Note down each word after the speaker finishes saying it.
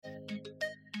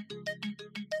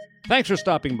Thanks for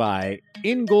stopping by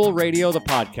In Goal Radio, the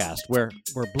podcast, where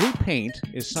blue paint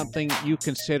is something you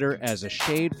consider as a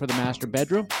shade for the master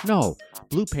bedroom. No,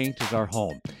 blue paint is our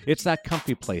home. It's that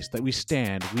comfy place that we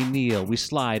stand, we kneel, we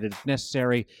slide, and if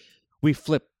necessary, we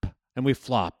flip and we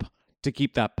flop to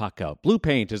keep that puck out. Blue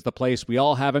paint is the place we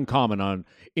all have in common on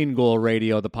In Goal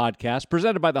Radio, the podcast,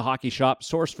 presented by The Hockey Shop,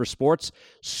 source for sports,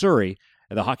 Surrey,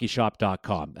 at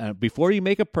thehockeyshop.com. Before you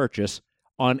make a purchase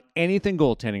on anything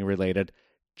goaltending related,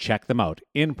 check them out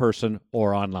in person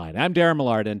or online. I'm Darren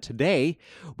Millard, and today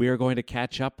we are going to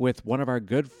catch up with one of our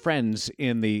good friends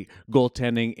in the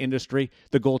goaltending industry,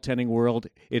 the goaltending world.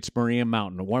 It's Maria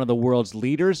Mountain, one of the world's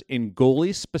leaders in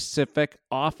goalie-specific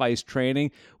off-ice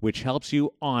training, which helps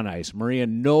you on ice. Maria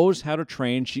knows how to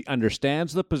train. She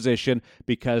understands the position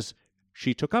because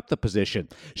she took up the position.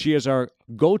 She is our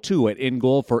go-to at In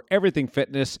Goal for everything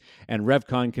fitness and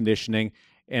RevCon conditioning,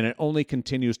 and it only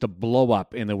continues to blow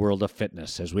up in the world of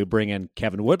fitness as we bring in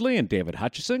Kevin Woodley and David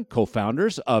Hutchison,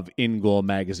 co-founders of In Goal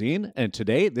Magazine. And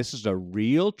today, this is a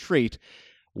real treat.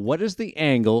 What is the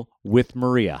angle with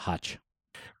Maria, Hutch?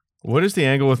 What is the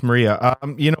angle with Maria?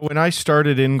 When I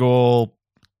started In Goal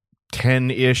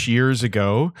 10-ish years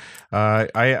ago,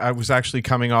 I was actually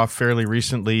coming off fairly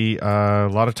recently a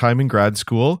lot of time in grad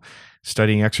school,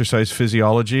 studying exercise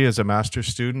physiology as a master's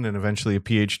student and eventually a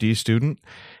PhD student.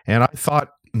 And I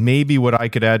thought maybe what I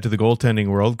could add to the goaltending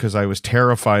world, because I was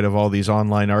terrified of all these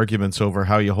online arguments over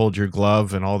how you hold your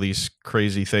glove and all these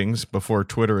crazy things before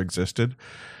Twitter existed.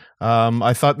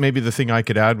 I thought maybe the thing I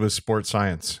could add was sports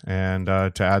science and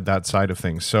to add that side of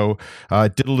things. So I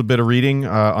did a little bit of reading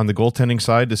on the goaltending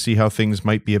side to see how things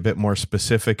might be a bit more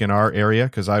specific in our area,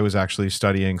 because I was actually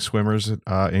studying swimmers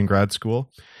in grad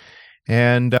school.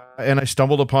 And I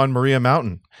stumbled upon Maria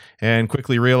Mountain and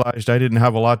quickly realized I didn't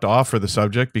have a lot to offer the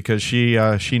subject because she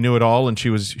knew it all and she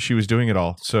was doing it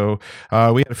all. So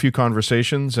we had a few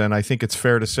conversations, and I think it's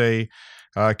fair to say,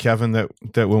 Kevin,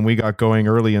 that when we got going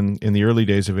early in the early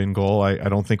days of In Goal, I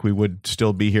don't think we would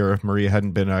still be here if Maria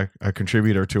hadn't been a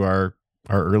contributor to our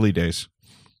early days.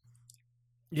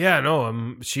 Yeah,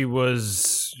 no, she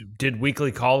did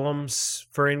weekly columns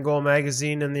for In Goal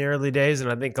Magazine in the early days, and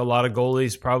I think a lot of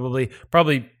goalies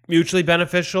probably mutually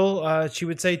beneficial. She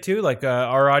would say too, like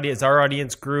our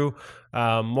audience grew,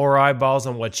 more eyeballs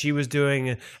on what she was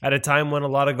doing at a time when a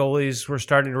lot of goalies were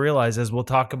starting to realize, as we'll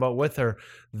talk about with her,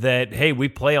 that hey, we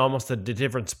play almost a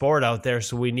different sport out there,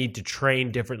 so we need to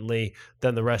train differently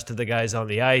than the rest of the guys on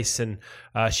the ice. And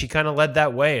she kind of led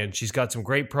that way, and she's got some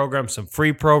great programs, some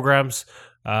free programs.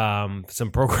 Some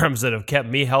programs that have kept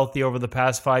me healthy over the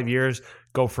past 5 years,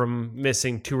 go from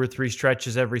missing 2 or 3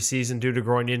 stretches every season due to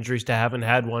groin injuries to haven't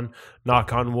had one,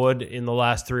 knock on wood, in the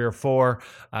last 3 or 4.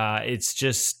 It's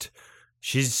just,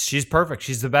 she's perfect.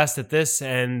 She's the best at this,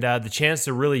 and the chance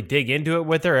to really dig into it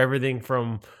with her, everything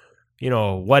from,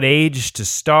 what age to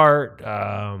start,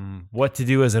 what to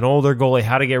do as an older goalie,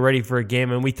 how to get ready for a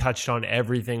game. And we touched on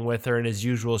everything with her. And as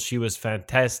usual, she was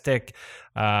fantastic.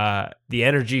 The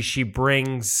energy she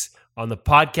brings on the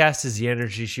podcast is the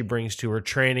energy she brings to her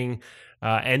training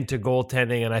and to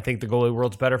goaltending. And I think the goalie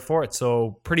world's better for it.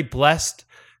 So pretty blessed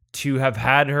to have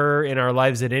had her in our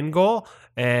lives at In Goal,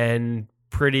 and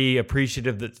pretty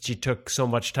appreciative that she took so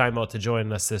much time out to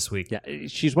join us this week. Yeah,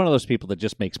 she's one of those people that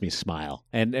just makes me smile.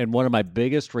 And one of my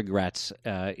biggest regrets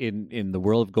in the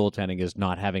world of goaltending is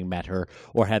not having met her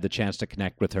or had the chance to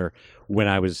connect with her when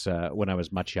I was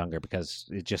much younger, because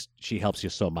she helps you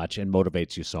so much and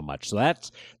motivates you so much. So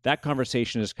that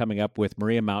conversation is coming up with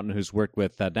Maria Mountain, who's worked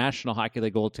with National Hockey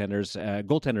League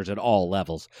goaltenders at all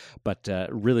levels, but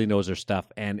really knows her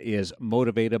stuff and is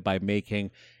motivated by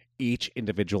making each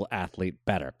individual athlete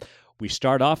better. We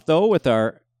start off, though, with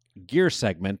our gear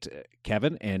segment,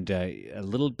 Kevin, and a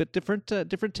little bit different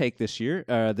take this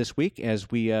week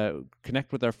as we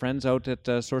connect with our friends out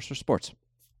at Source for Sports.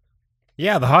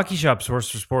 Yeah, the Hockey Shop, Source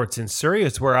for Sports in Surrey.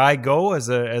 It's where I go as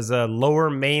a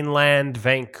lower mainland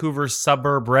Vancouver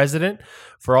suburb resident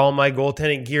for all my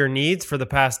goaltending gear needs for the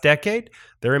past decade.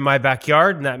 They're in my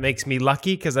backyard, and that makes me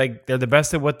lucky because they're the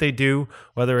best at what they do,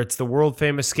 whether it's the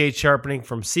world-famous skate sharpening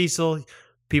from Cecil.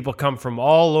 People come from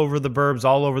all over the burbs,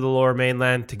 all over the lower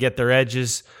mainland to get their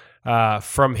edges.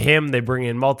 From him, they bring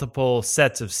in multiple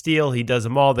sets of steel. He does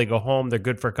them all. They go home. They're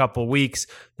good for a couple weeks.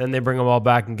 Then they bring them all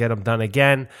back and get them done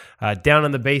again. Down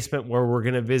in the basement where we're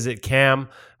going to visit Cam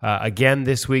again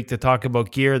this week to talk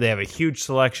about gear. They have a huge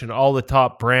selection, all the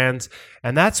top brands.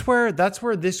 And that's where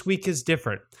this week is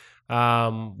different.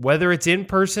 Whether it's in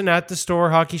person at the store,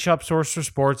 Hockey Shop Source for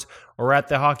Sports, or at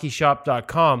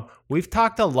thehockeyshop.com, we've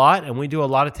talked a lot and we do a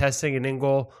lot of testing in In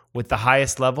Goal with the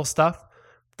highest level stuff.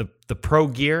 the pro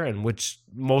gear, and which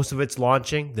most of it's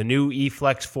launching. The new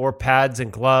eFlex 4 pads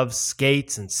and gloves,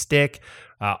 skates and stick,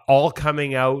 all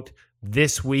coming out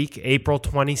this week, April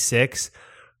 26th.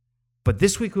 But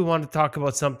this week we want to talk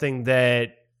about something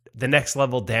that the next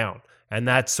level down, and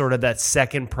that's sort of that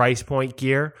second price point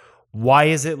gear. Why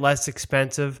is it less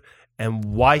expensive, and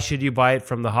why should you buy it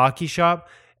from the Hockey Shop?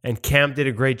 And Cam did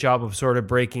a great job of sort of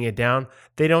breaking it down.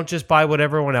 They don't just buy what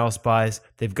everyone else buys.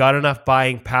 They've got enough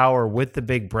buying power with the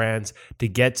big brands to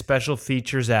get special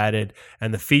features added.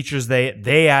 And the features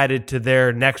they added to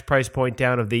their next price point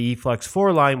down of the eFlex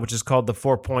 4 line, which is called the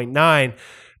 4.9,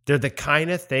 they're the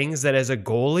kind of things that as a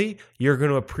goalie, you're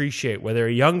going to appreciate, whether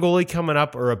a young goalie coming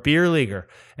up or a beer leaguer.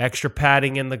 Extra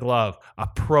padding in the glove, a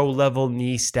pro level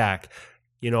knee stack.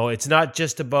 You know, it's not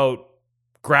just about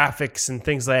graphics and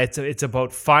things like that. It's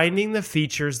about finding the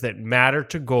features that matter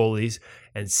to goalies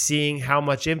and seeing how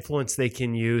much influence they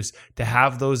can use to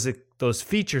have those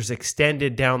features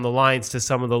extended down the lines to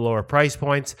some of the lower price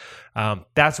points.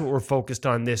 That's what we're focused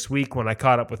on this week when I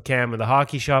caught up with Cam in the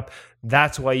Hockey Shop.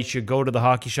 That's why you should go to the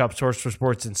Hockey Shop source for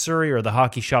sports in Surrey or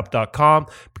thehockeyshop.com,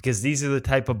 because these are the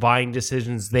type of buying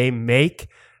decisions they make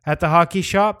at the Hockey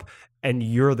Shop, and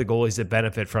you're the goalies that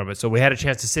benefit from it. So we had a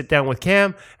chance to sit down with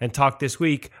Cam and talk this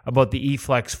week about the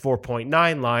eFlex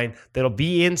 4.9 line that'll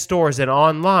be in stores and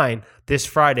online this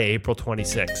Friday, April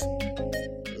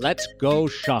 26th. Let's go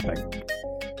shopping.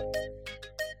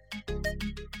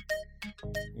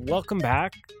 Welcome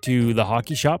back to the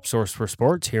Hockey Shop, source for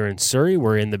sports here in Surrey.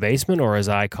 We're in the basement, or as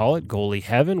I call it, goalie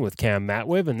heaven, with Cam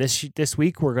Matwiv. And this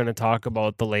week we're going to talk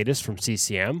about the latest from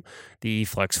CCM, the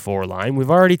eFlex 4 line.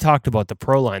 We've already talked about the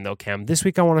Pro line, though, Cam. This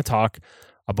week I want to talk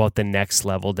about the next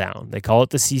level down. They call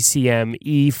it the CCM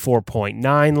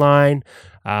E4.9 line.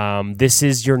 This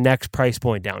is your next price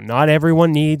point down. Not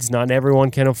everyone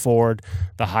can afford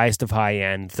the highest of high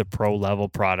end, the pro level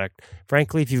product.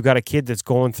 Frankly, if you've got a kid that's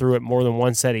going through it more than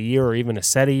one set a year or even a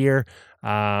set a year,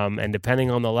 and depending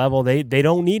on the level, they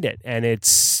don't need it, and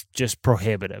it's just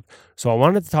prohibitive. So I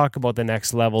wanted to talk about the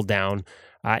next level down,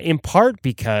 in part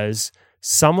because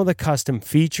some of the custom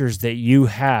features that you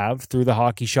have through the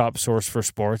Hockey Shop source for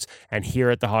sports and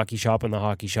here at the Hockey Shop and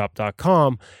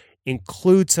thehockeyshop.com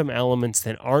include some elements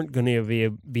that aren't going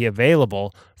to be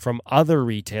available from other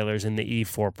retailers in the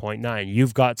E4.9.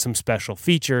 You've got some special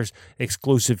features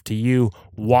exclusive to you.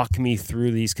 Walk me through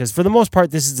these, because for the most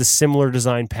part, this is a similar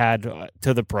design pad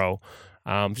to the Pro.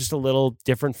 Just a little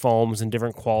different foams and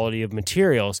different quality of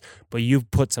materials, but you've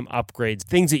put some upgrades,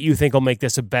 things that you think will make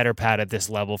this a better pad at this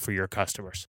level for your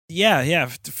customers. Yeah,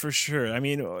 for sure. I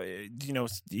mean,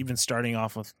 even starting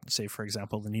off with, say, for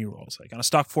example, the knee rolls. Like on a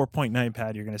stock 4.9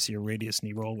 pad, you're going to see a radius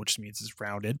knee roll, which means it's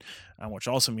rounded, which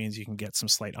also means you can get some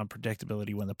slight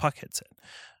unpredictability when the puck hits it.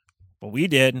 What we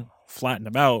did, flatten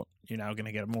them out, you're now going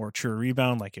to get a more true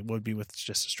rebound like it would be with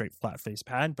just a straight flat face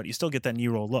pad, but you still get that knee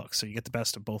roll look, so you get the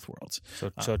best of both worlds.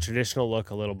 So traditional look,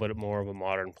 a little bit more of a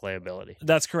modern playability.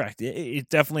 That's correct. It's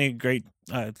definitely a great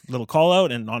little call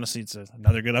out, and honestly, it's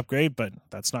another good upgrade, but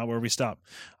that's not where we stop.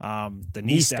 The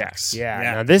knee stacks. Yeah.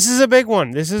 Now, this is a big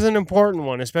one. This is an important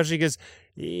one, especially because,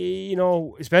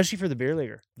 especially for the beer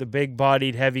leaguer, the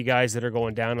big-bodied, heavy guys that are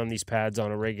going down on these pads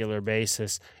on a regular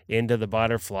basis into the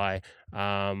butterfly.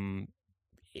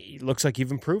 It looks like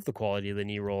you've improved the quality of the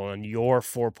knee roll on your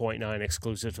 4.9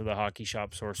 exclusive to the Hockey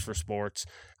Shop source for sports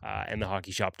and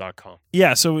thehockeyshop.com.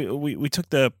 Yeah, so we took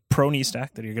the Pro knee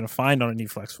stack that you're going to find on an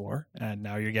eFlex 4, and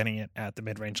now you're getting it at the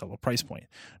mid-range level price point.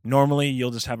 Normally,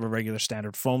 you'll just have a regular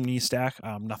standard foam knee stack,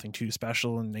 nothing too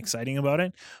special and exciting about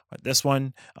it. But this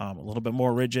one, a little bit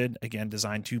more rigid, again,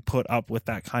 designed to put up with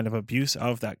that kind of abuse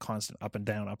of that constant up and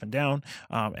down,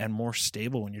 and more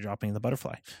stable when you're dropping the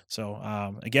butterfly. So,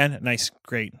 again, nice,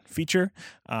 great feature.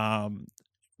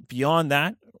 Beyond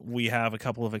that, we have a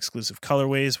couple of exclusive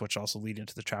colorways, which also lead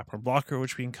into the trapper and blocker,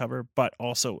 which we can cover, but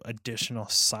also additional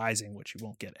sizing, which you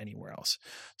won't get anywhere else.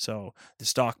 So the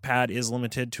stock pad is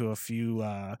limited to a few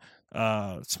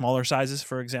smaller sizes,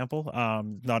 for example,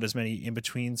 not as many in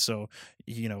between. So,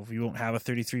 we won't have a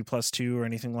 33+2 or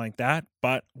anything like that,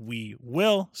 but we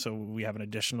will. So we have an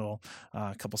additional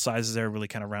couple sizes there, really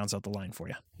kind of rounds out the line for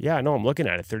you. Yeah, no, I'm looking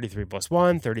at it. 33+1,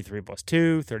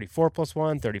 33+2,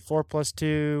 34+1,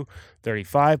 34+2,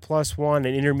 35+1, and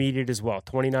intermediate as well.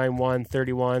 29-1,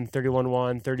 31,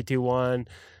 31-1, 32-1.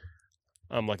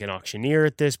 I'm like an auctioneer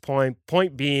at this point.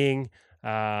 Point being,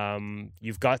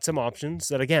 You've got some options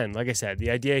that, again, like I said,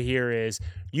 the idea here is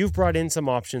you've brought in some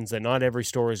options that not every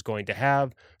store is going to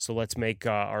have. So let's make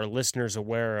our listeners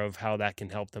aware of how that can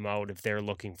help them out if they're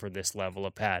looking for this level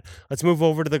of pad. Let's move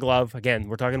over to the glove. Again,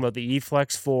 we're talking about the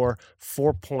eFlex 4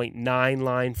 4.9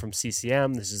 line from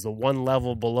CCM. This is the one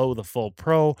level below the full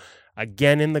Pro.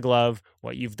 Again, in the glove,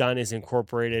 what you've done is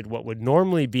incorporated what would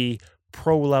normally be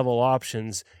Pro level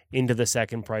options into the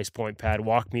second price point pad.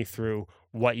 Walk me through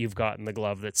what you've got in the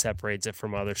glove that separates it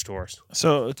from other stores.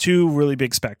 So 2 really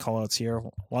big spec callouts here.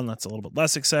 One that's a little bit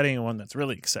less exciting and one that's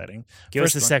really exciting. Give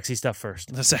us the sexy stuff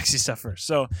first. The sexy stuff first.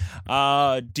 So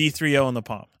D3O in the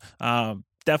palm.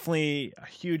 Definitely a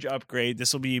huge upgrade.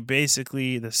 This will be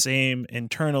basically the same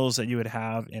internals that you would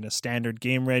have in a standard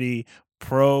game ready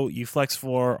Pro eFlex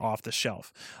 4 off the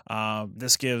shelf.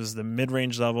 This gives the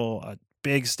mid-range level a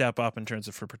big step up in terms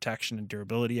of for protection and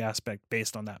durability aspect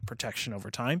based on that protection over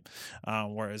time.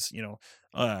 Whereas,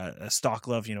 a stock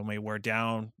glove, may wear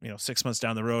down, 6 months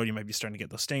down the road, you might be starting to get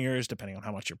those stingers depending on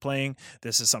how much you're playing.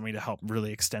 This is something to help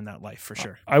really extend that life for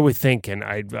sure. I would think, and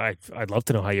I'd love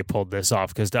to know how you pulled this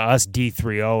off, because to us,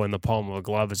 D3O in the palm of a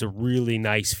glove is a really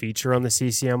nice feature on the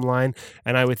CCM line.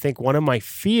 And I would think one of my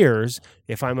fears,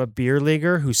 if I'm a beer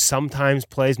leaguer who sometimes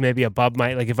plays maybe above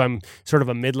my, like if I'm sort of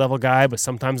a mid-level guy, but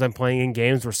sometimes I'm playing in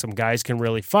games where some guys can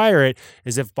really fire it,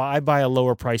 is if I buy a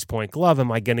lower price point glove,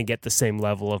 am I going to get the same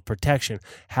level of protection?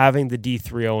 Having the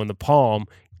D3O in the palm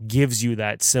gives you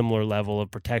that similar level of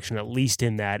protection, at least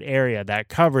in that area, that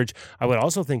coverage. I would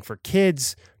also think for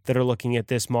kids that are looking at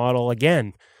this model,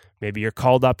 again, maybe you're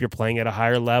called up, you're playing at a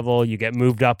higher level, you get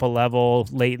moved up a level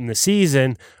late in the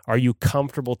season. Are you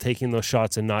comfortable taking those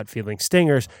shots and not feeling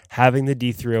stingers? Having the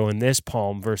D3O in this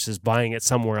palm versus buying it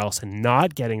somewhere else and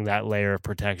not getting that layer of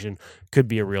protection could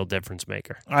be a real difference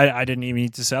maker. I didn't even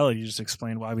need to sell it. You just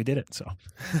explained why we did it. So,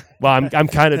 well, I'm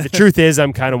kind of, the truth is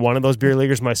I'm kind of one of those beer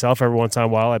leaguers myself. Every once in a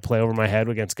while I play over my head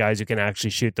against guys who can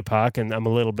actually shoot the puck, and I'm a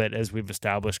little bit, as we've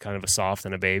established, kind of a soft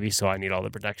and a baby, so I need all the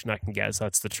protection I can get. So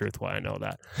that's the truth why I know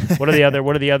that. What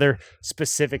are the other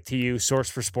specific to you Source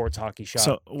for Sports hockey shop?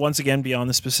 So once again, beyond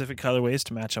the specific colorways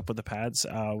to match up with the pads,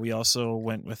 we also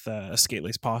went with a skate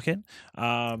lace pocket.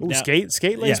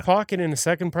 Skate lace pocket in a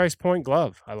second price point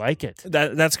glove. I like it.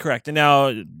 That's correct. And now,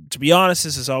 to be honest,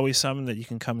 this is always something that you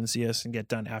can come and see us and get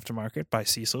done aftermarket by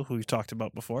Cecil, who we've talked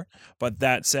about before. But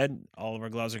that said, all of our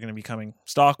gloves are going to be coming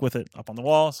stock with it up on the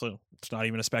wall, so it's not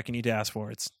even a spec you need to ask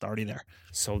for. It's already there.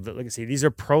 So, like I say, these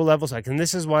are pro levels. And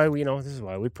this is why we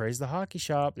praise the hockey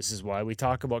shop. This is why we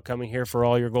talk about coming here for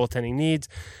all your goaltending needs.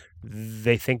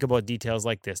 They think about details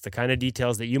like this, the kind of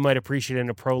details that you might appreciate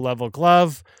in a pro level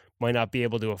glove, might not be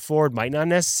able to afford, might not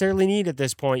necessarily need at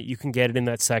this point. You can get it in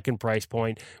that second price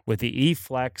point with the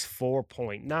eFlex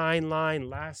 4.9 line.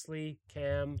 Lastly,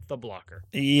 Cam, the blocker.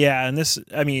 Yeah, and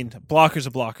blocker's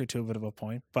a blocker to a bit of a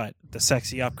point, but the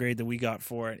sexy upgrade that we got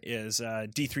for it is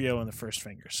D3O in the first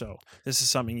finger. So this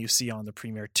is something you see on the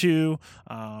Premier 2,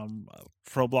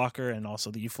 Pro Blocker, and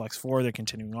also the eFlex 4. They're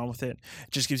continuing on with it.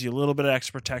 It just gives you a little bit of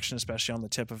extra protection, especially on the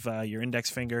tip of your index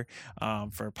finger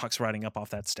for pucks riding up off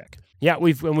that stick. Yeah,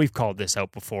 we've called this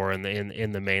out before in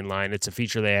the main line. It's a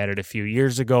feature they added a few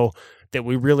years ago that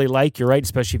we really like. You're right,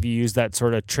 especially if you use that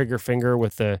sort of trigger finger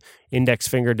with the index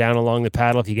finger down along the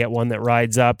paddle. If you get one that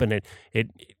rides up and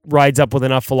it rides up with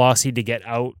enough velocity to get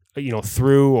out,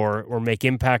 through or make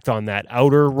impact on that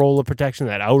outer roll of protection,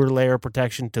 that outer layer of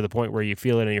protection to the point where you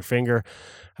feel it in your finger.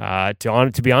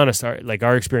 To be honest,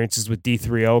 our experiences with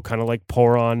D3O, kind of like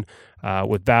Poron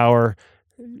with Bauer,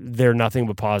 they're nothing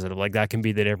but positive. Like that can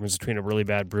be the difference between a really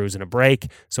bad bruise and a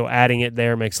break. So adding it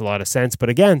there makes a lot of sense. But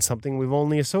again, something we've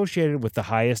only associated with the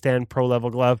highest end pro level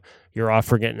glove. You're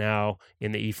offering it now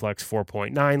in the eFlex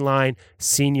 4.9 line,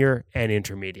 senior and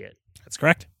intermediate. That's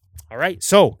correct. All right.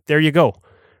 So there you go.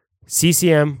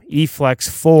 CCM eFlex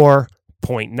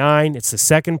 4.9. It's the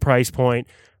second price point.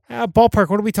 Ballpark,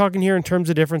 what are we talking here in terms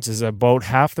of differences? About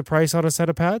half the price on a set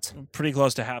of pads? Pretty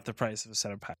close to half the price of a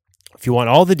set of pads. If you want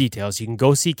all the details, you can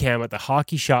go see Cam at the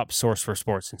Hockey Shop Source for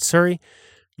Sports in Surrey.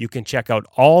 You can check out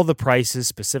all the prices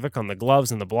specific on the gloves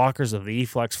and the blockers of the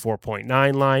eFlex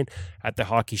 4.9 line at the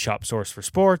Hockey Shop Source for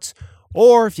Sports.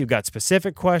 Or if you've got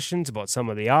specific questions about some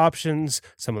of the options,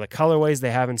 some of the colorways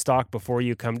they have in stock before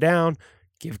you come down,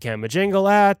 give Cam a jingle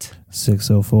at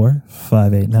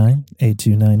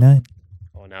 604-589-8299.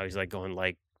 Oh, now he's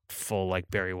going full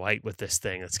Barry White with this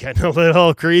thing. It's getting a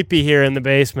little creepy here in the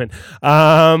basement.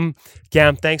 Cam,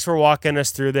 thanks for walking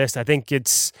us through this. I think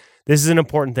it's this is an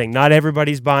important thing. Not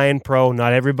everybody's buying pro,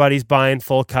 not everybody's buying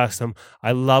full custom.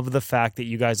 I love the fact that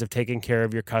you guys have taken care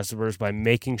of your customers by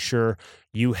making sure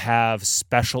you have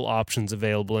special options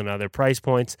available in other price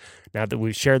points. Now that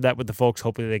we've shared that with the folks,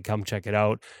 hopefully they come check it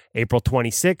out. April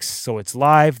 26th, so it's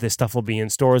live. This stuff will be in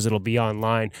stores. It'll be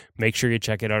online. Make sure you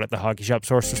check it out at the Hockey Shop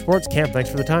Source for Sports. Cam, thanks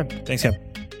for the time. Thanks, Cam.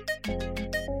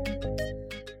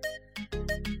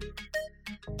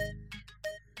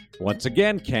 Once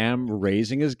again, Cam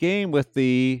raising his game with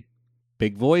the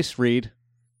big voice read.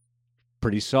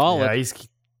 Pretty solid.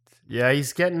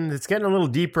 He's getting a little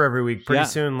deeper every week. Pretty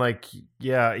soon,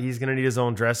 he's gonna need his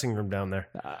own dressing room down there.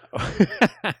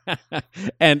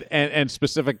 And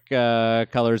specific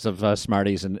colors of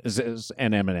Smarties and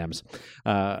M&Ms.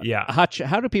 Hutch,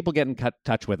 how do people get in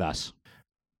touch with us?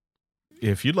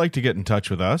 If you'd like to get in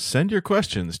touch with us, send your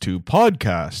questions to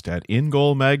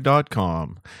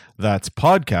podcast@ingoalmag.com. That's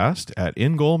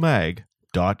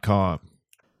podcast@ingoalmag.com.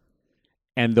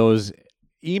 And those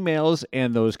emails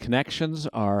and those connections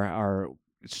are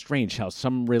strange how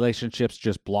some relationships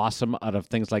just blossom out of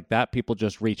things like that. People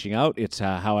just reaching out. It's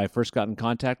how I first got in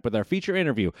contact with our feature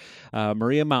interview,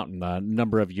 Maria Mountain, a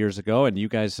number of years ago. And you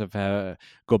guys have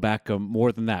go back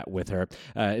more than that with her.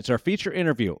 It's our feature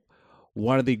interview.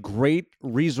 One of the great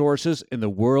resources in the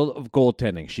world of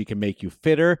goaltending. She can make you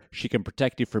fitter, she can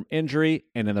protect you from injury,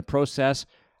 and in the process,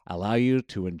 allow you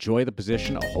to enjoy the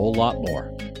position a whole lot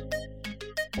more.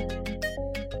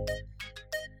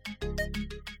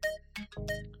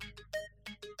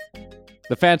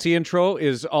 The fancy intro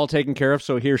is all taken care of,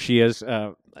 so here she is.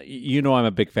 You know I'm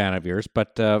a big fan of yours,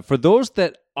 but for those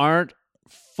that aren't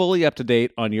fully up to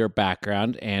date on your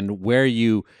background and where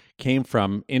you came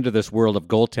from into this world of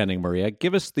goaltending, Maria,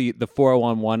 give us the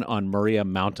 411 on Maria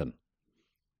Mountain.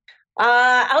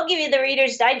 I'll give you the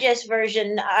Reader's Digest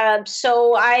version.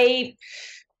 So I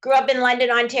grew up in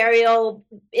London, Ontario.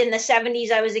 In the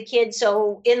 70s, I was a kid.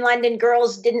 So in London,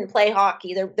 girls didn't play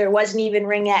hockey. There wasn't even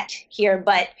ringette here.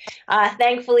 But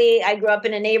thankfully, I grew up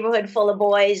in a neighborhood full of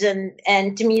boys.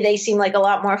 And to me, they seemed like a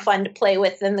lot more fun to play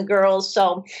with than the girls.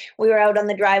 So we were out on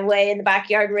the driveway in the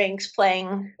backyard rinks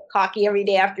playing hockey every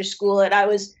day after school. And I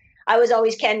was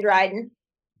always Ken Dryden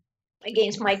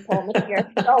against Mike Pullman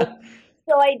here. So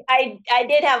I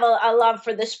did have a love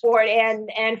for the sport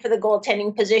and for the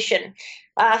goaltending position.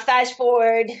 Fast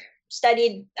forward,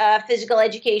 studied physical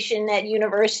education at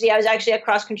university. I was actually a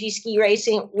cross-country ski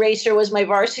racer was my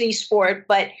varsity sport,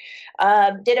 but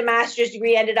did a master's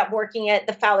degree, ended up working at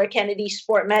the Fowler Kennedy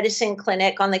Sport Medicine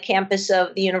Clinic on the campus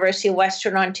of the University of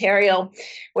Western Ontario,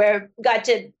 where got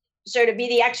to sort of be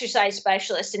the exercise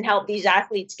specialist and help these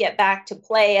athletes get back to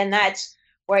play. And that's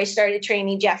where I started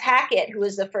training Jeff Hackett, who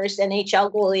was the first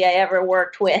NHL goalie I ever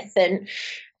worked with. And,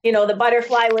 the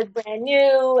butterfly was brand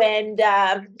new. And,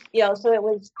 so it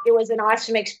was an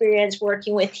awesome experience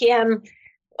working with him.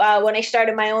 When I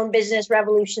started my own business,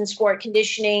 Revolution Sport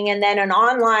Conditioning, and then an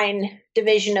online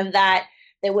division of that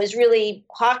was really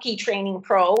Hockey Training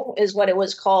Pro is what it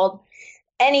was called.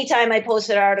 Anytime I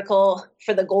posted an article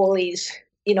for the goalies,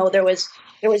 there was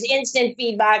instant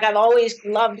feedback. I've always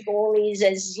loved goalies,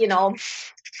 as a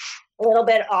little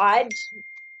bit odd.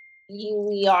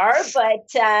 We are, but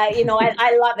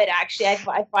I love it. Actually,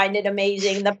 I find it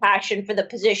amazing, the passion for the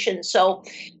position. So,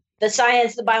 the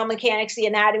science, the biomechanics, the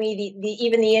anatomy,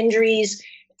 even the injuries,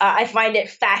 I find it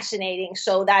fascinating.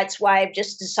 So that's why I've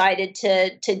just decided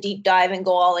to deep dive and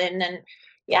go all in, and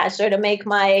sort of make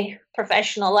my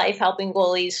professional life helping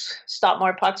goalies stop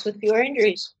more pucks with fewer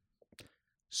injuries.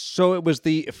 So it was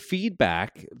the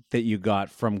feedback that you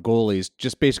got from goalies,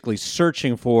 just basically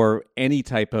searching for any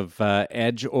type of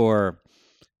edge or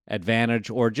advantage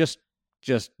or just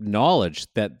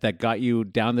knowledge that got you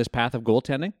down this path of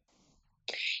goaltending?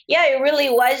 Yeah, it really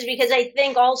was, because I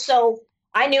think also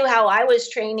I knew how I was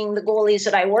training the goalies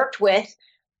that I worked with,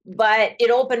 but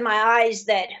it opened my eyes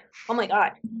that, oh my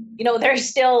God, there's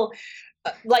still,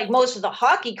 like most of the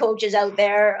hockey coaches out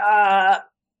there,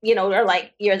 they're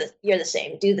like, you're the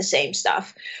same, do the same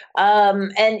stuff.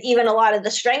 And even a lot of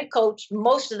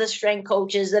most of the strength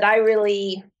coaches that I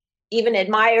really even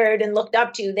admired and looked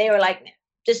up to, they were like,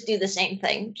 just do the same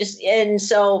thing. And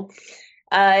so,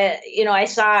 I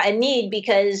saw a need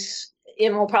because,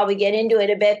 we'll probably get into it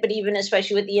a bit, but even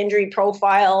especially with the injury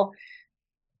profile,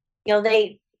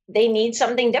 they need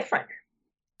something different.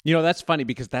 That's funny,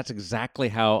 because that's exactly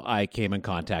how I came in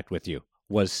contact with you.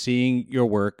 Was seeing your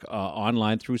work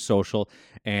online through social,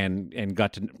 and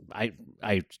got to.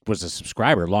 I was a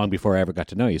subscriber long before I ever got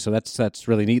to know you. So that's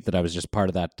really neat that I was just part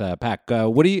of that pack.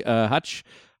 Woody, Hutch,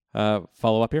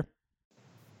 follow up here.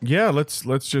 Yeah, let's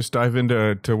just dive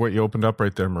into what you opened up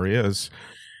right there, Maria.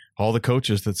 all the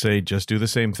coaches that say just do the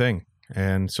same thing.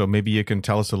 And so maybe you can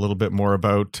tell us a little bit more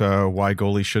about why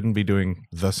goalies shouldn't be doing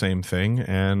the same thing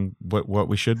and what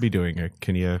we should be doing.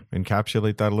 Can you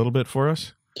encapsulate that a little bit for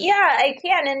us? Yeah, I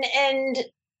can. And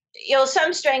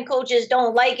some strength coaches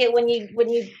don't like it when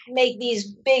you make these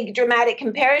big dramatic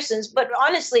comparisons. But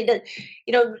honestly, does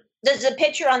the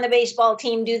pitcher on the baseball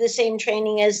team do the same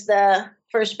training as the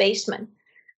first baseman?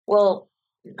 Well,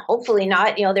 hopefully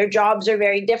not. Their jobs are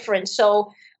very different.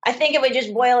 So I think if we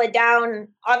just boil it down,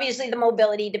 obviously the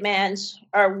mobility demands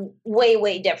are way,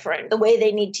 way different. The way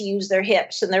they need to use their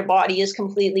hips and their body is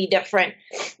completely different.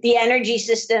 The energy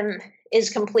system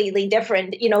is completely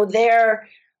different.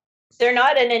 They're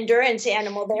not an endurance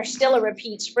animal. They're still a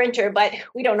repeat sprinter, but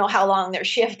we don't know how long their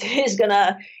shift is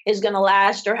gonna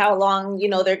last or how long,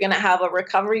 they're gonna have a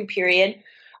recovery period.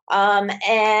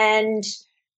 And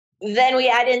then we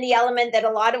add in the element that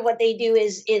a lot of what they do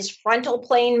is frontal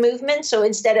plane movement. So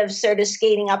instead of sort of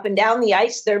skating up and down the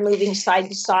ice, they're moving side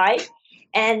to side.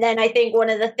 And then I think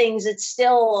one of the things that's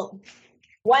still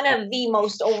one of the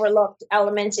most overlooked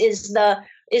elements is the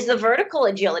vertical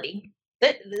agility.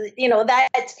 That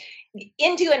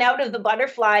into and out of the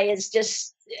butterfly is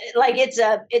just like it's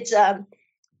a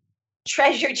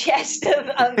treasure chest of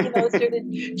sort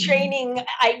of training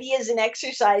ideas and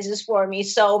exercises for me.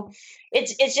 So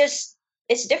it's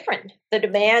different. The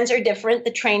demands are different.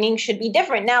 The training should be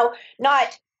different. Now,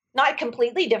 not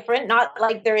completely different, not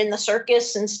like they're in the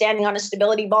circus and standing on a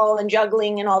stability ball and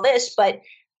juggling and all this, but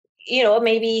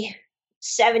maybe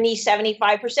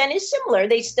 70-75% is similar.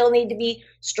 They still need to be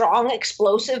strong,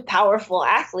 explosive, powerful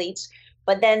athletes.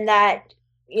 But then that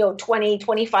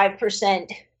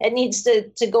 20-25%, it needs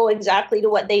to go exactly to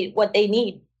what they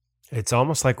need. It's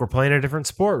almost like we're playing a different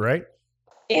sport, right?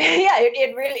 Yeah,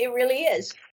 it really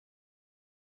is.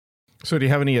 So do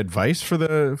you have any advice for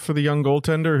the young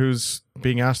goaltender who's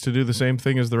being asked to do the same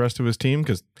thing as the rest of his team?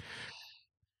 Because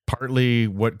partly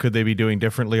what could they be doing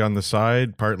differently on the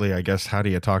side? Partly, I guess, how do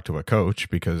you talk to a coach?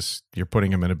 Because you're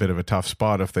putting them in a bit of a tough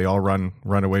spot if they all run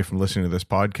away from listening to this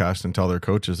podcast and tell their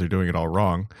coaches they're doing it all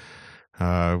wrong.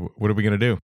 What are we going to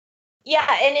do? Yeah,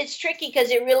 and it's tricky because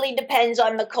it really depends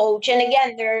on the coach. And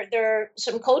again, there are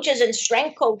some coaches and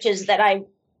strength coaches that I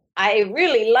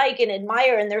really like and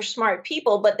admire, and they're smart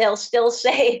people, but they'll still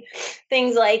say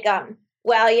things like,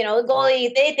 well, the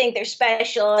goalie, they think they're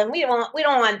special, and we don't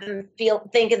want them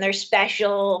thinking they're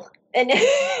special. And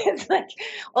it's like,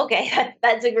 okay,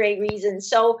 that's a great reason.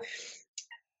 So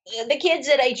the kids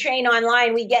that I train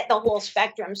online, we get the whole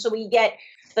spectrum. So we get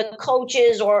the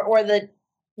coaches or the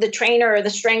trainer or the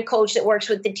strength coach that works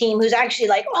with the team who's actually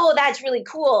like, oh, that's really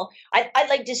cool. I'd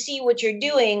like to see what you're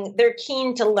doing. They're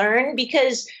keen to learn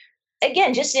because,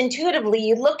 again, just intuitively,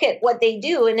 you look at what they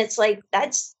do and it's like,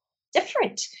 that's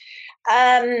different.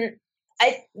 Then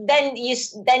you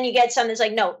get something that's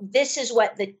like, no, this is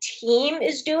what the team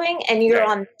is doing and you're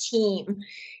on the team.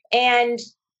 And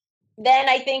then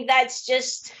I think that's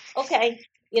just, okay,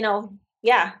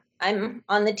 yeah, I'm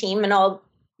on the team and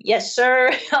yes,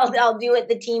 sir, I'll do what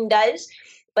the team does.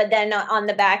 But then on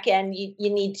the back end, you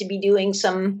need to be doing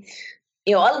some,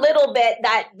 a little bit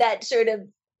that sort of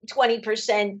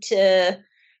 20%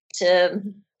 to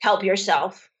help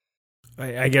yourself.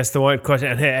 I guess the one question,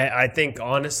 and I think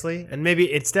honestly, and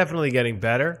maybe it's definitely getting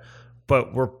better,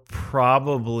 but we're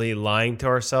probably lying to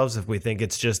ourselves if we think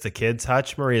it's just the kids.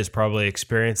 Hutch, Maria's probably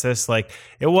experienced this. Like,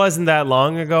 it wasn't that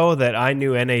long ago that I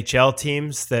knew NHL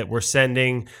teams that were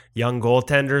sending young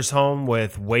goaltenders home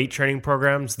with weight training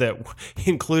programs that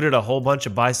included a whole bunch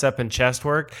of bicep and chest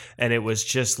work. And it was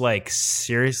just like,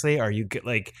 seriously, are you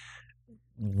like,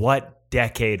 what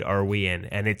decade are we in?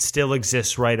 And it still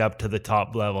exists right up to the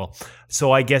top level.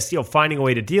 So I guess, finding a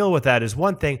way to deal with that is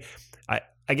one thing.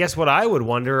 I guess what I would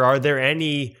wonder, are there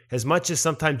any, as much as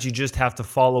sometimes you just have to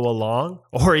follow along,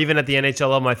 or even at the NHL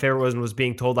level, my favorite one was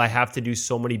being told I have to do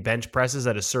so many bench presses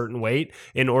at a certain weight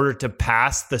in order to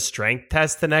pass the strength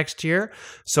test the next year.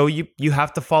 So you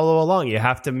have to follow along. You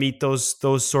have to meet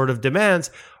those sort of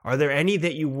demands. Are there any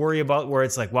that you worry about where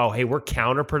it's like, wow, hey, we're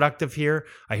counterproductive here?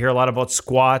 I hear a lot about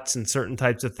squats and certain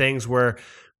types of things where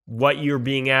what you're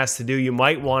being asked to do, you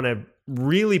might want to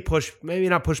really push, maybe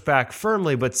not push back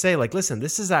firmly, but say like, listen,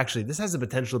 this has the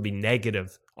potential to be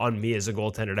negative on me as a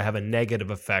goaltender, to have a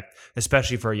negative effect,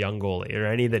 especially for a young goalie. Or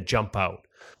any that jump out?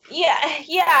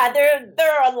 Yeah, there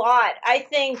are a lot. I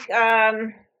think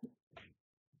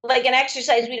like an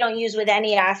exercise we don't use with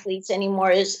any athletes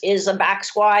anymore is a back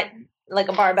squat, like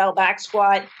a barbell back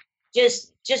squat,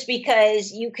 just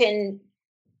because you can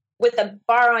with a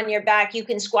bar on your back, you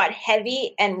can squat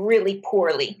heavy and really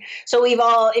poorly. So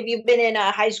if you've been in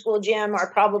a high school gym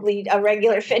or probably a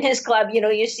regular fitness club,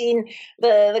 you've seen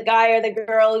the guy or the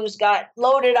girl who's got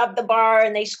loaded up the bar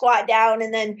and they squat down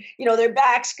and then, their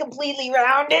back's completely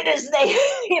rounded as they,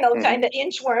 kind of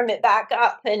inchworm it back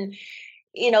up. And,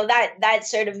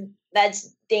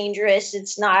 that's dangerous.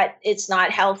 It's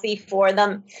not healthy for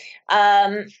them.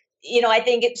 I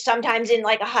think it's sometimes in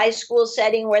like a high school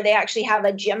setting where they actually have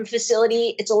a gym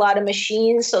facility, it's a lot of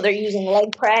machines. So they're using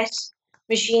leg press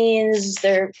machines.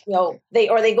 They're, they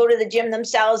go to the gym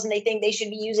themselves and they think they should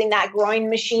be using that groin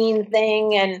machine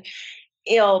thing. And,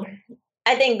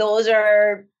 I think those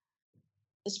are,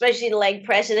 especially the leg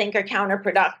press, I think are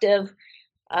counterproductive.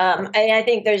 I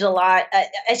think there's a lot.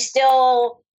 I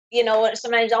still,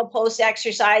 sometimes I'll post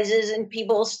exercises and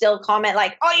people still comment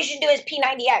like, "Oh, you should do his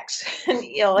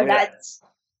P90X."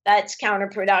 That's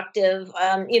counterproductive.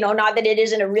 Not that it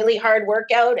isn't a really hard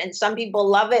workout, and some people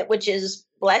love it, which is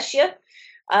bless you.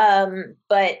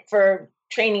 But for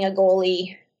training a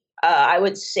goalie, I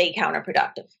would say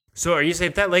counterproductive. So are you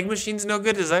saying if that leg machine's no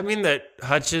good, does that mean that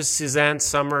Hutch's, Suzanne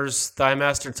Summers,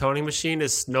 ThighMaster Tony machine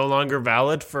is no longer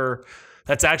valid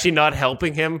that's actually not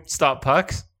helping him stop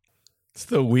pucks? It's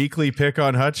the weekly pick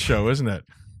on Hutch show, isn't it?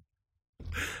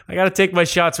 I got to take my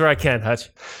shots where I can, Hutch.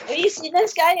 Have you seen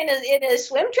this guy in his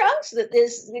swim trunks?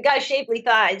 The guy's shapely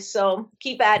thighs, so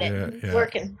keep at it. It's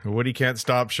working. Woody can't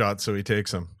stop shots, so he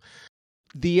takes them.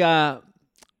 The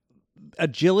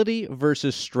agility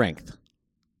versus strength.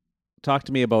 Talk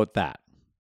to me about that.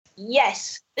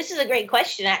 Yes, this is a great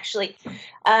question, actually.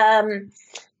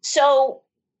 So,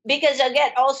 because I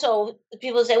get also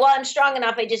people say, well, I'm strong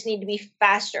enough, I just need to be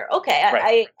faster. Okay,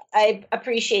 right. I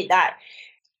appreciate that.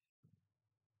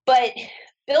 But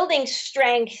building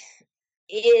strength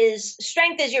is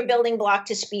your building block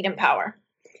to speed and power.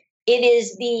 It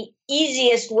is the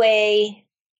easiest way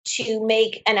to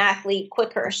make an athlete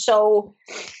quicker. So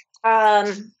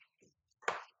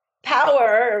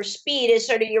power or speed is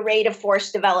sort of your rate of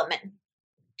force development.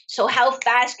 So how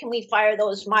fast can we fire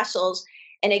those muscles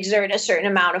and exert a certain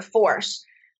amount of force?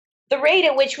 The rate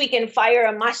at which we can fire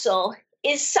a muscle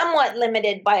is somewhat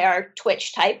limited by our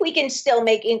twitch type. We can still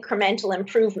make incremental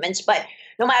improvements, but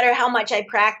no matter how much I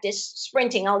practice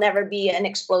sprinting, I'll never be an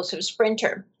explosive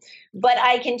sprinter. But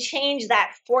I can change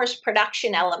that force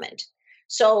production element.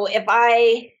 So if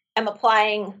I am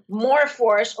applying more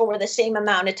force over the same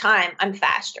amount of time, I'm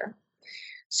faster.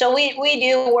 So we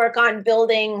do work on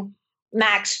building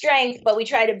max strength, but we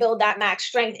try to build that max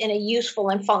strength in a useful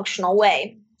and functional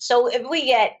way. So if we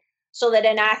get so that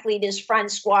an athlete is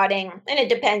front squatting, and it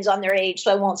depends on their age,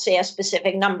 so I won't say a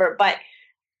specific number, but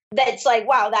that's like,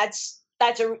 wow,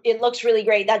 it looks really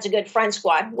great. That's a good front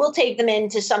squat. We'll take them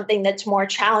into something that's more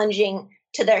challenging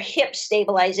to their hip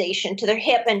stabilization, to their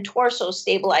hip and torso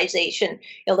stabilization,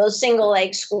 those single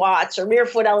leg squats or rear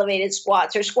foot elevated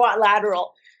squats or squat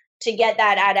lateral to get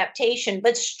that adaptation.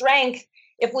 But strength,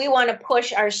 if we want to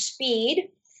push our speed,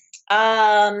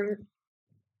 then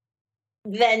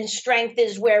strength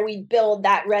is where we build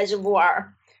that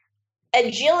reservoir.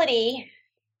 Agility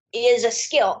is a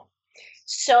skill.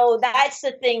 So that's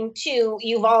the thing too.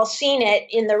 You've all seen it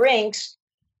in the rinks,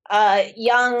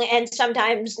 young and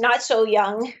sometimes not so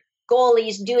young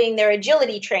goalies doing their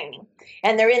agility training.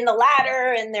 And they're in the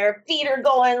ladder and their feet are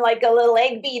going like a little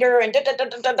egg beater and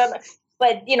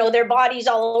but their body's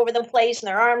all over the place and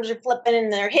their arms are flipping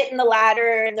and they're hitting the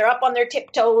ladder and they're up on their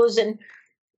tiptoes. And,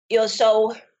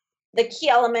 so the key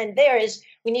element there is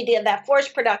we need to have that force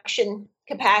production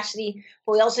capacity,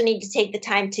 but we also need to take the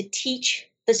time to teach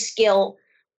the skill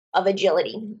of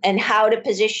agility and how to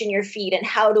position your feet and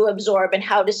how to absorb and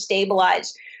how to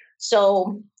stabilize.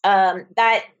 So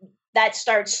that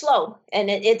starts slow. And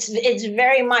it's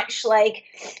very much like,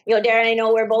 Darren, I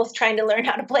know we're both trying to learn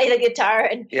how to play the guitar.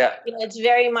 And it's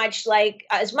very much like,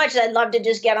 as much as I'd love to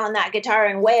just get on that guitar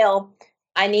and wail,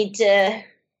 I need to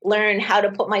learn how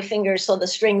to put my fingers so the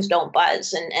strings don't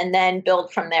buzz and then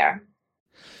build from there.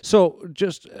 So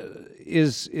just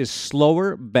is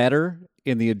slower better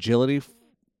in the agility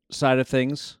side of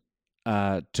things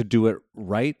to do it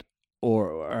right?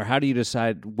 Or how do you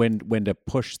decide when to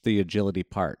push the agility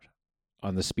part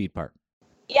on the speed part?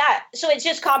 Yeah, so it's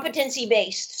just competency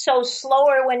based. So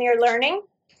slower when you're learning.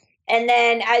 And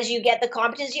then as you get the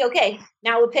competency, okay,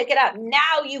 now we'll pick it up.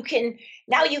 Now you can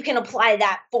apply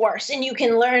that force and you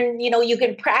can learn, you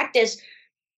can practice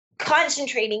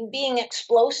concentrating, being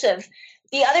explosive.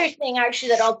 The other thing actually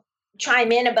that I'll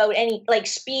chime in about any like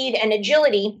speed and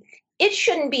agility, it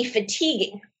shouldn't be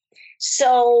fatiguing.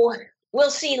 So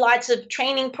we'll see lots of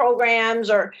training programs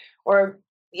or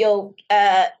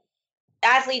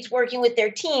athletes working with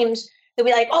their teams, they'll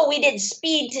be like, oh, we did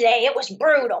speed today. It was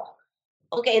brutal.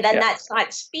 Okay, then that's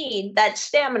not speed, that's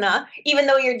stamina. Even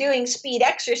though you're doing speed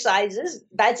exercises,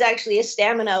 that's actually a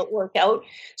stamina workout.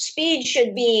 Speed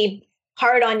should be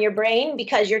hard on your brain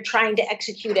because you're trying to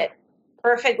execute it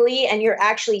perfectly and you're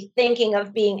actually thinking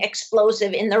of being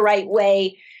explosive in the right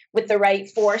way with the right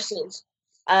forces.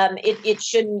 It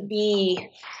shouldn't be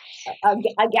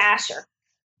a gasser.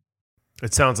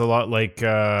 It sounds a lot like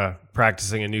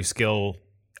practicing a new skill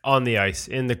on the ice,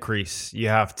 in the crease. You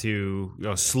have to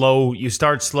you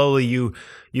start slowly,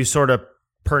 you sort of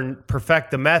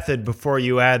perfect the method before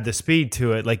you add the speed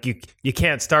to it. Like you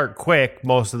can't start quick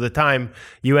most of the time.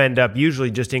 You end up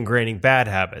usually just ingraining bad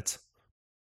habits.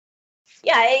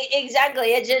 Yeah,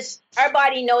 exactly. It's just our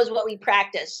body knows what we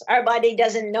practice. Our body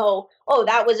doesn't know, oh,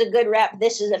 that was a good rep,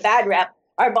 this is a bad rep.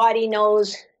 Our body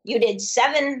knows you did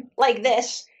 7 like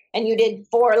this and you did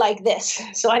 4 like this.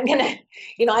 So I'm going to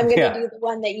do the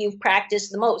one that you've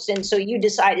practiced the most. And so you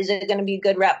decide, is it going to be a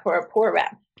good rep or a poor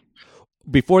rep?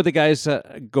 Before the guys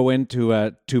go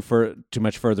into too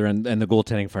much further and the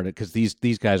goaltending front, because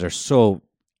these guys are so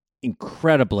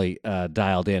incredibly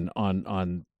dialed in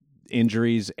on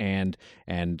injuries and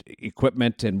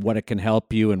equipment and what it can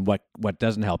help you and what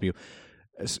doesn't help you.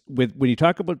 When you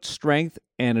talk about strength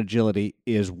and agility,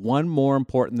 is one more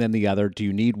important than the other? Do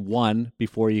you need one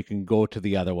before you can go to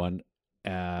the other one?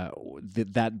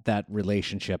 That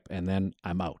relationship, and then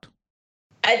I'm out.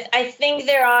 I think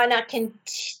they're on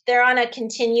a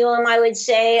continuum, I would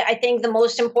say. I think the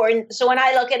most important. So when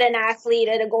I look at an athlete,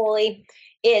 at a goalie,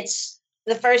 it's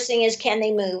the first thing is, can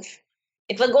they move?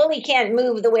 If a goalie can't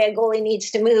move the way a goalie needs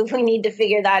to move, we need to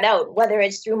figure that out, whether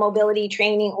it's through mobility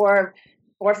training or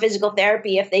physical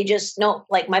therapy. If they just know,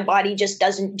 like, my body just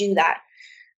doesn't do that.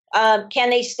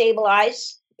 Can they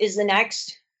stabilize is the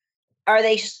next. Are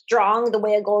they strong the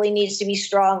way a goalie needs to be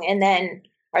strong? And then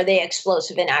are they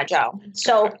explosive and agile?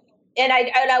 So, and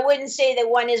I wouldn't say that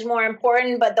one is more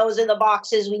important, but those are the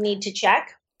boxes we need to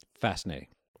check. Fascinating.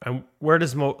 And where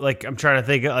does I'm trying to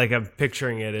think, like, I'm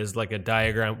picturing it as like a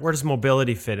diagram. Where does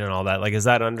mobility fit in all that? Like, is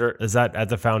that at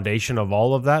the foundation of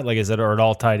all of that? Like, is it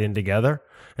all tied in together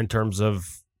in terms of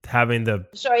having the...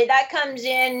 Sorry, that comes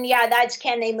in. Yeah, that's,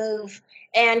 can they move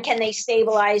and can they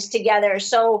stabilize together?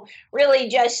 So really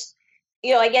just,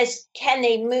 I guess, can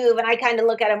they move? And I kind of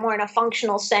look at it more in a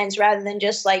functional sense rather than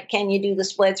just like, can you do the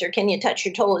splits or can you touch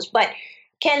your toes? But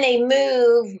can they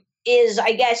move is,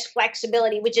 I guess,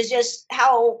 flexibility, which is just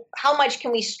how much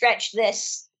can we stretch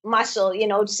this muscle,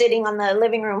 sitting on the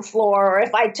living room floor, or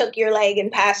if I took your leg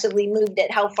and passively moved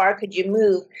it, how far could you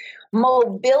move?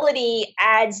 Mobility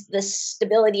adds the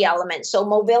stability element. So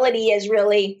mobility is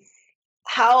really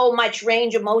how much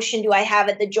range of motion do I have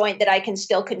at the joint that I can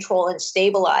still control and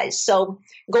stabilize. So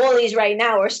goalies right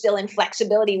now are still in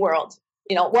flexibility world.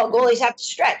 Goalies have to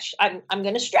stretch. I'm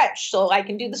going to stretch so I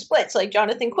can do the splits like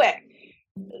Jonathan Quick.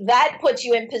 That puts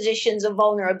you in positions of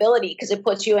vulnerability because it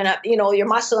puts you in your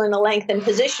muscle in a lengthened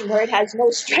position where it has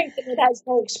no strength and it has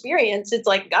no experience. It's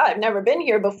like, God, I've never been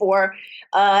here before.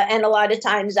 And a lot of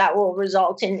times that will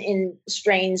result in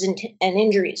strains and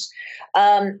injuries.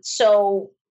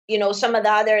 So, some of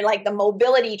the other, like the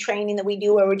mobility training that we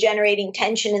do where we're generating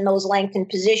tension in those lengthened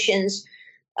positions,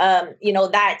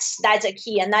 that's a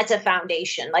key and that's a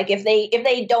foundation. Like if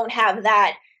they don't have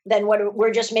that, then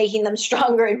we're just making them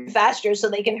stronger and faster so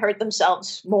they can hurt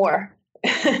themselves more.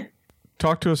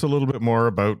 Talk to us a little bit more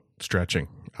about stretching.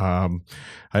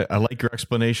 I like your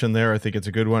explanation there. I think it's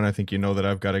a good one. I think that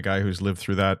I've got a guy who's lived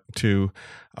through that too.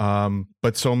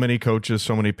 But so many coaches,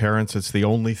 so many parents, it's the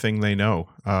only thing they know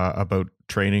about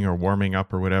training or warming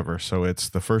up or whatever. So it's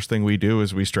the first thing we do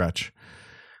is we stretch.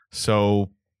 So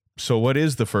what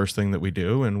is the first thing that we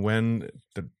do, and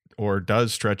or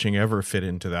does stretching ever fit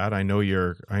into that? I know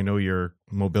your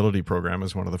mobility program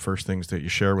is one of the first things that you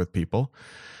share with people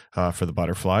for the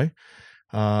butterfly.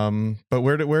 But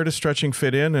where does stretching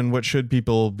fit in, and what should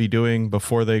people be doing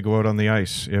before they go out on the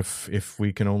ice if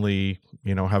we can only,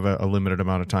 have a limited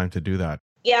amount of time to do that?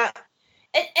 Yeah.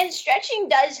 And stretching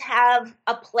does have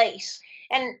a place.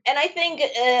 And I think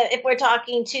if we're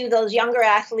talking to those younger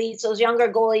athletes, those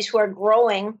younger goalies who are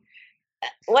growing,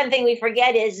 one thing we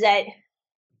forget is that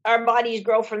our bodies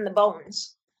grow from the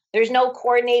bones. There's no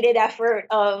coordinated effort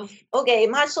of, okay,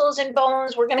 muscles and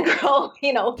bones, we're going to grow,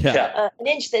 an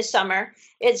inch this summer.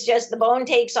 It's just the bone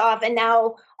takes off. And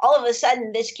now all of a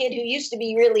sudden, this kid who used to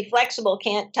be really flexible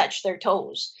can't touch their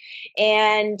toes.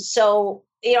 And so,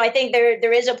 I think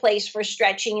there is a place for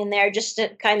stretching in there just to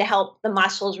kind of help the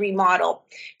muscles remodel.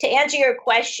 To answer your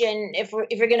question, if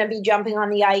you're going to be jumping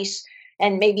on the ice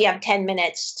and maybe have 10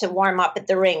 minutes to warm up at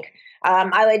the rink.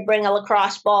 I would bring a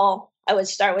lacrosse ball. I would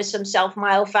start with some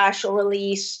self-myofascial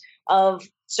release of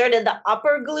sort of the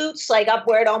upper glutes, like up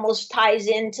where it almost ties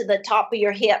into the top of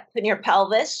your hip and your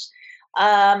pelvis.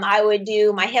 I would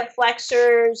do my hip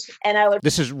flexors, and I would...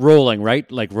 This is rolling, right?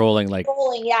 Rolling. Rolling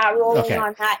Okay.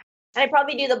 on that. And I'd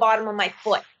probably do the bottom of my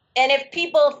foot. And if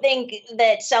people think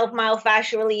that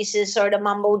self-myofascial release is sort of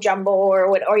mumbo jumbo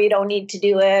or you don't need to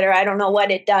do it, or I don't know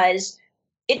what it does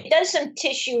some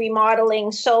tissue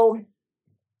remodeling. So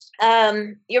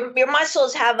your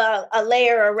muscles have a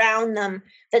layer around them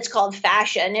that's called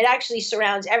fascia, and it actually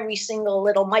surrounds every single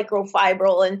little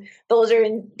microfibril, and those are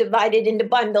divided into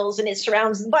bundles, and it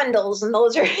surrounds the bundles, and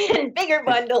those are in bigger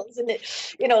bundles, and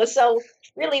so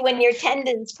really when your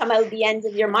tendons come out the ends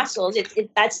of your muscles,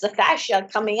 that's the fascia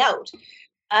coming out.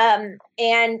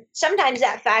 And sometimes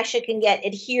that fascia can get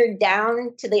adhered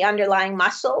down to the underlying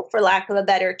muscle, for lack of a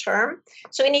better term.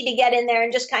 So we need to get in there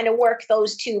and just kind of work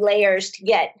those two layers to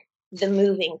get the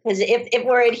moving. Because if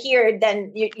we're adhered,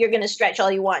 then you're going to stretch all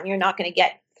you want and you're not going to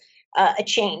get a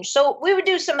change. So we would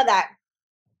do some of that.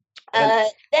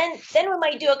 Then we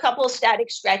might do a couple of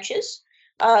static stretches.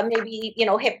 Maybe,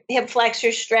 hip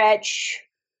flexor stretch,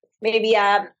 maybe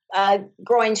a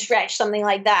groin stretch, something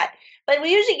like that. But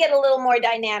we usually get a little more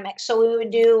dynamic. So we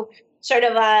would do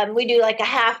we do like a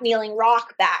half kneeling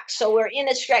rock back. So we're in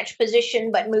a stretch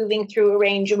position, but moving through a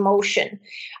range of motion.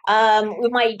 Then we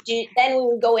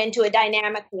would go into a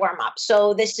dynamic warm up.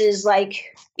 So this is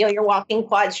like, your walking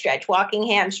quad stretch, walking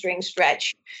hamstring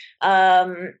stretch,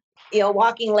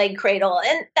 walking leg cradle.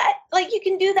 And that, you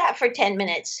can do that for 10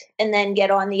 minutes and then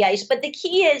get on the ice. But the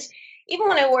key is, even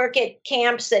when I work at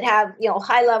camps that have,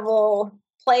 high level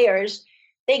players,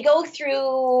 they go through,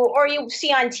 or you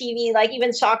see on TV, like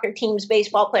even soccer teams,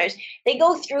 baseball players, they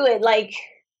go through it like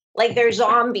they're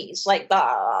zombies, and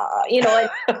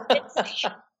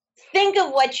think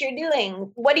of what you're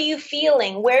doing. What are you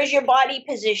feeling? Where's your body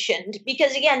positioned?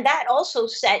 Because again, that also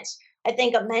sets, I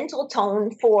think, a mental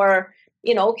tone for,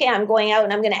 okay, I'm going out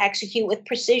and I'm going to execute with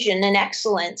precision and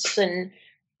excellence. And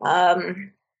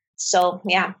so,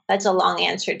 yeah, that's a long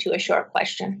answer to a short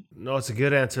question. No, it's a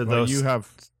good answer, though. Well, you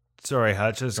have... Sorry,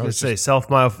 Hutch. I was going to say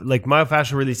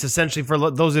myofascial release. Essentially, for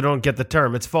those who don't get the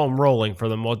term, it's foam rolling for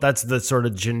the most. That's the sort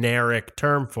of generic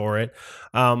term for it.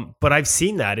 But I've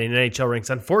seen that in NHL rinks.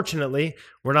 Unfortunately,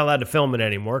 we're not allowed to film it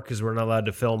anymore because we're not allowed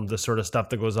to film the sort of stuff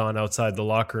that goes on outside the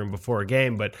locker room before a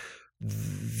game. But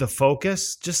the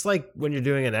focus, just like when you're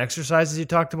doing an exercise, as you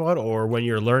talked about, or when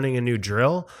you're learning a new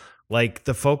drill, like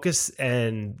the focus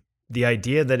and the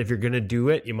idea that if you're going to do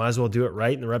it, you might as well do it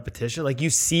right in the repetition. Like you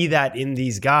see that in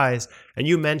these guys. And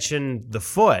you mentioned the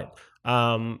foot.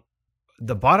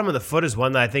 The bottom of the foot is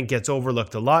one that I think gets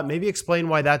overlooked a lot. Maybe explain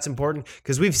why that's important,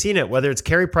 because we've seen it, whether it's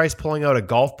Carey Price pulling out a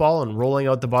golf ball and rolling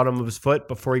out the bottom of his foot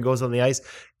before he goes on the ice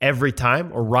every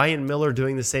time, or Ryan Miller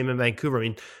doing the same in Vancouver. I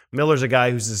mean, Miller's a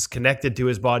guy who's as connected to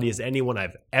his body as anyone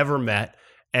I've ever met.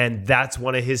 And that's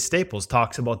one of his staples,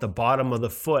 talks about the bottom of the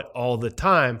foot all the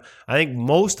time. I think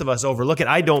most of us overlook it.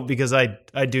 I don't, because I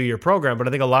do your program, but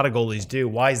I think a lot of goalies do.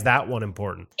 Why is that one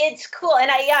important? It's cool.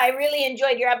 And I really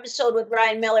enjoyed your episode with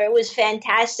Ryan Miller. It was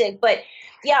fantastic. But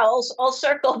yeah, I'll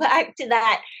circle back to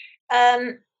that.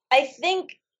 I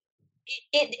think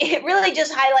it really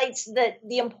just highlights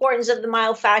the importance of the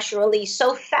myofascial release.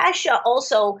 So fascia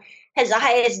also has the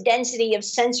highest density of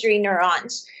sensory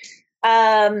neurons.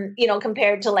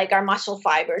 Compared to like our muscle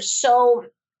fibers. So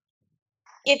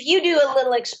if you do a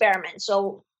little experiment,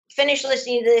 so finish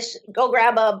listening to this, go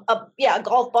grab a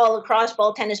golf ball, lacrosse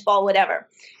ball, tennis ball, whatever.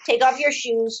 Take off your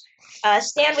shoes,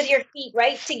 stand with your feet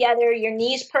right together, your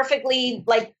knees perfectly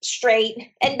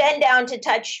straight, and bend down to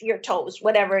touch your toes,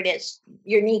 whatever it is,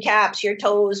 your kneecaps, your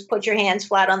toes, put your hands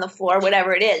flat on the floor,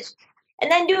 whatever it is. And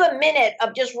then do a minute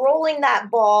of just rolling that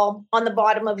ball on the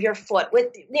bottom of your foot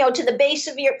with, to the base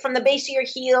of from the base of your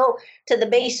heel to the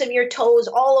base of your toes,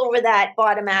 all over that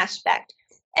bottom aspect.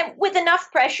 And with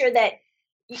enough pressure that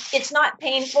it's not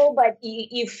painful, but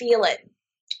you feel it.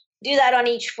 Do that on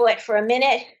each foot for a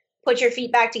minute. Put your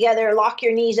feet back together, lock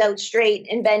your knees out straight,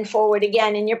 and bend forward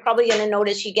again. And you're probably going to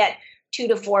notice you get 2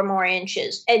 to 4 more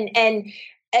inches. And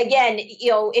again,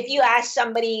 if you ask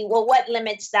somebody, well, what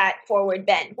limits that forward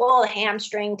bend? Well,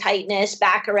 hamstring tightness,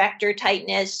 back erector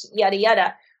tightness, yada,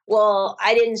 yada. Well,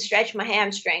 I didn't stretch my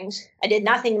hamstrings. I did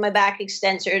nothing to my back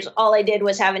extensors. All I did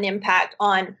was have an impact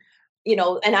on,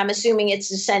 and I'm assuming it's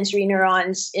the sensory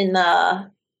neurons in the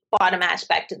bottom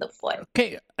aspect of the foot.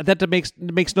 Okay, that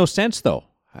makes no sense, though.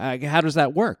 How does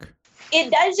that work? It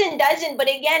doesn't. But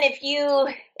again, if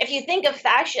you think of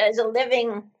fascia as a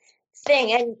living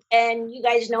thing. And you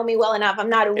guys know me well enough. I'm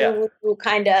not a woo-woo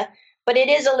kind of, but it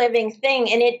is a living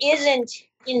thing, and it isn't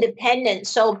independent.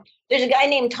 So there's a guy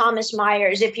named Thomas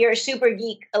Myers. If you're a super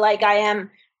geek like I am,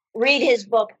 read his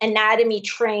book, Anatomy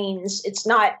Trains. It's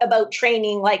not about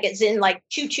training like it's in like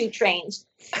choo-choo trains,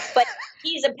 but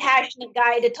he's a passionate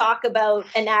guy to talk about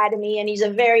anatomy, and he's a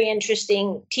very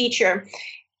interesting teacher.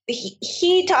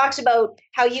 He talks about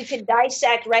how you could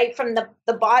dissect right from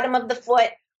the bottom of the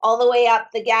foot all the way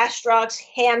up the gastrocs,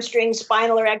 hamstrings,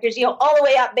 spinal erectors, all the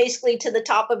way up basically to the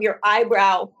top of your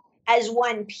eyebrow as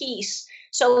one piece.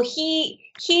 So he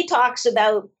talks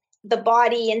about the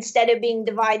body, instead of being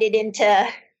divided into,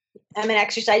 I'm an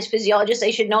exercise physiologist,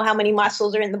 I should know how many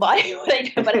muscles are in the body, but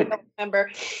I don't remember,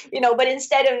 but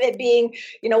instead of it being,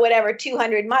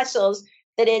 200 muscles,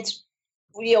 that it's,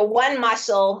 one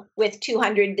muscle with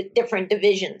 200 different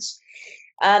divisions.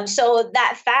 So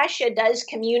that fascia does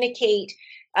communicate,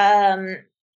 from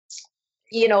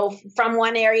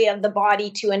one area of the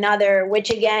body to another, which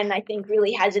again, I think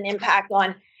really has an impact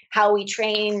on how we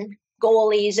train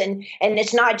goalies. And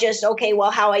it's not just, okay,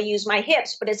 well, how I use my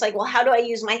hips, but it's like, well, how do I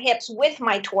use my hips with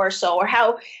my torso? Or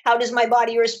how does my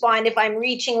body respond if I'm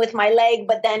reaching with my leg,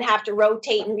 but then have to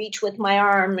rotate and reach with my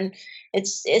arm? And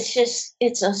it's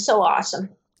so awesome.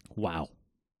 Wow.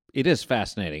 It is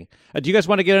fascinating. Do you guys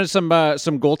want to get into some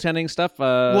goaltending stuff?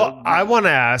 Well, I want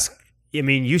to ask,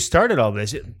 you started all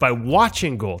this by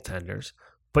watching goaltenders,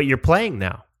 but you're playing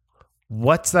now.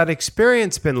 What's that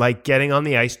experience been like, getting on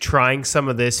the ice, trying some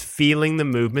of this, feeling the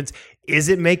movements? Is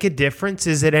it make a difference?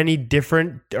 Is it any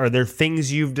different? Are there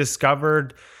things you've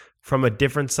discovered from a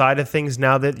different side of things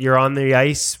now that you're on the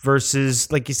ice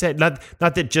versus, like you said, not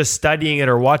that just studying it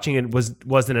or watching it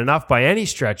wasn't enough by any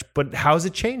stretch, but how's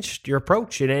it changed your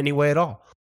approach in any way at all?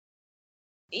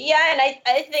 Yeah, and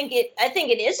I think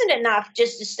it isn't enough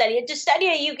just to study it. To study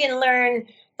it, you can learn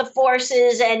the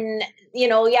forces and,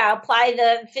 apply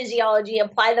the physiology,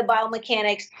 apply the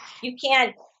biomechanics.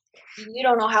 You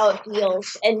don't know how it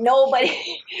feels. And nobody,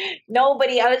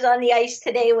 I was on the ice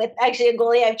today with actually a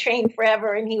goalie I've trained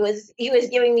forever, and he was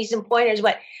giving me some pointers,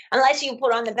 but unless you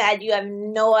put on the pad, you have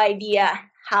no idea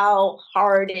how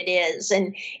hard it is,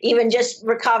 and even just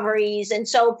recoveries. And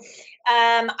so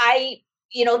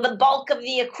the bulk of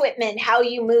the equipment, how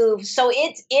you move. So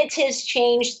it has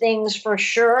changed things for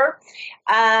sure.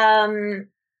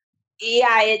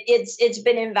 It's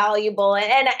been invaluable,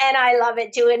 and I love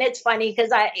it too. And it's funny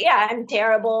because I'm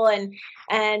terrible, and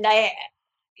I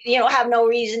have no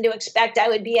reason to expect I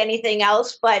would be anything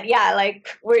else. But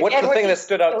what's the thing that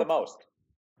stood out the most?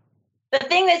 The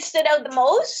thing that stood out the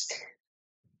most?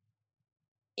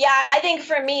 Yeah, I think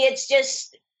for me it's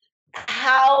just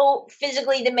how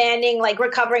physically demanding,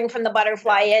 recovering from the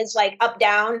butterfly is, up,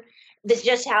 down. That's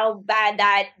just how bad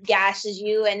that gasses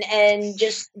you, and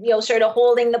just, sort of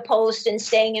holding the post and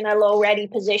staying in a low ready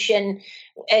position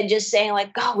and just saying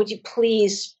God, would you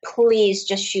please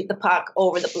just shoot the puck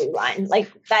over the blue line?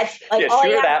 That's shoot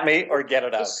it at me or get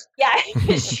it out.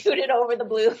 Just shoot it over the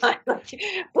blue line.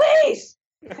 Please.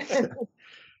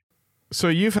 So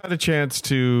you've had a chance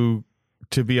to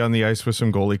be on the ice with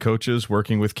some goalie coaches,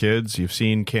 working with kids. You've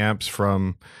seen camps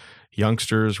from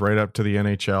youngsters right up to the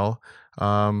NHL.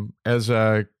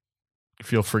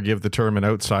 If you'll forgive the term, an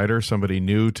outsider, somebody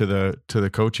new to the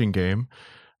coaching game,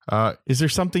 is there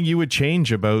something you would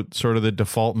change about sort of the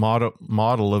default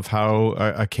model of how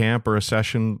a camp or a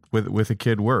session with a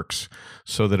kid works,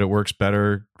 so that it works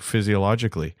better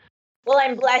physiologically? Well,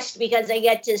 I'm blessed because I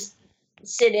get to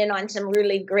sit in on some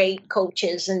really great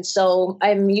coaches, and so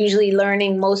I'm usually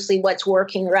learning mostly what's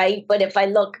working right. But if I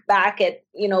look back at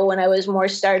when I was more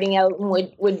starting out and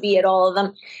would be at all of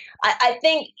them, I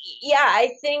think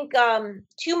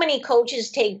too many coaches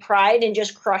take pride in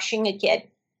just crushing a kid,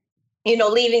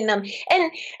 leaving them.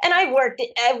 And I've worked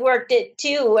it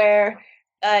too, where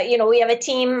we have a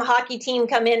hockey team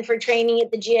come in for training at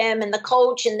the gym, and the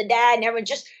coach and the dad and everyone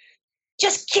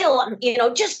just kill them,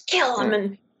 just kill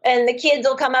them. And the kids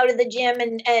will come out of the gym,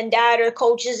 and dad or the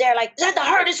coach is there like, is that the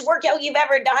hardest workout you've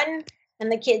ever done?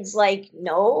 And the kid's like,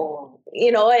 no,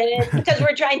 and it's because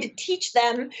we're trying to teach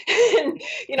them,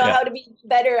 how to be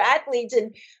better athletes.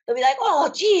 And they'll be like,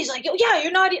 oh, geez,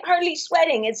 you're not hardly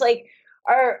sweating. It's like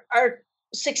our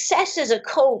success as a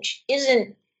coach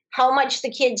isn't how much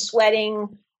the kid's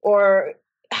sweating or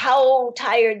how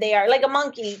tired they are. Like a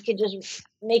monkey could just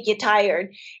make you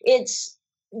tired. It's,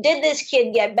 did this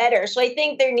kid get better? So I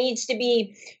think there needs to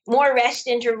be more rest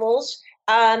intervals.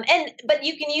 But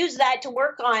you can use that to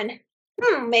work on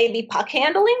maybe puck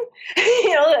handling,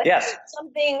 yes,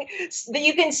 something that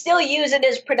you can still use it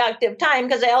as productive time.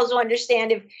 Because I also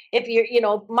understand if you're,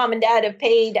 mom and dad have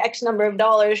paid X number of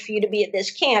dollars for you to be at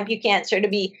this camp, you can't sort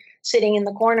of be sitting in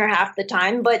the corner half the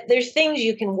time. But there's things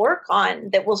you can work on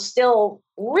that will still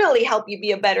really help you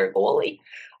be a better goalie.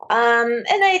 And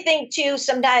I think too,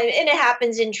 sometimes, and it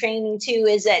happens in training too,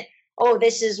 is that, oh,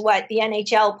 this is what the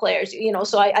NHL players,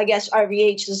 so I guess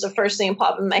RVH is the first thing that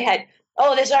popped in my head.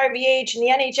 Oh, this RVH and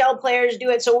the NHL players do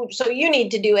it. So you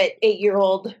need to do it,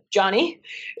 8-year-old Johnny.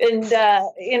 And,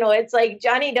 it's like,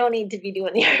 Johnny don't need to be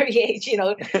doing the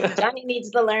RVH, Johnny needs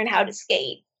to learn how to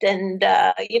skate. And,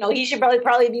 he should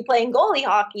probably be playing goalie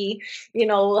hockey,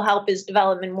 will help his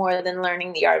development more than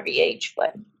learning the RVH.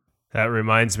 But that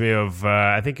reminds me of,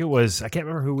 I think it was, I can't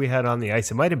remember who we had on the ice.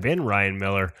 It might have been Ryan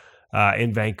Miller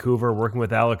in Vancouver working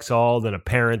with Alex Auld, and a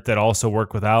parent that also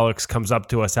worked with Alex comes up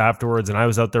to us afterwards, and I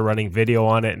was out there running video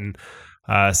on it, and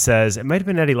says, it might have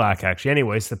been Eddie Lack actually.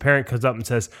 Anyways, the parent comes up and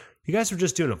says, you guys were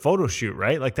just doing a photo shoot,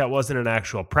 right? Like that wasn't an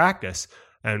actual practice.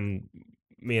 And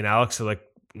me and Alex are like,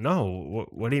 no,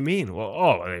 what do you mean?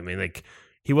 Well, like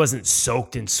he wasn't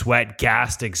soaked in sweat,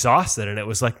 gassed, exhausted. And it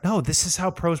was like, no, this is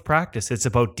how pros practice. It's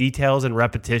about details and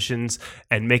repetitions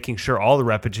and making sure all the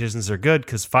repetitions are good,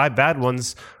 because 5 bad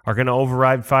ones are going to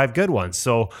override 5 good ones.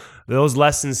 So those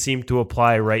lessons seem to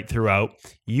apply right throughout.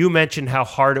 You mentioned how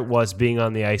hard it was being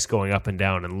on the ice, going up and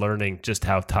down, and learning just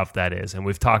how tough that is. And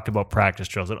we've talked about practice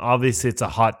drills, and obviously it's a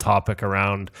hot topic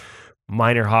around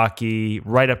minor hockey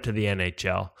right up to the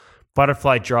NHL.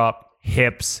 Butterfly drop,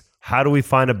 hips. How do we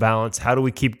find a balance? How do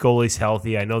we keep goalies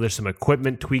healthy? I know there's some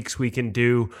equipment tweaks we can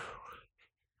do.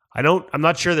 I'm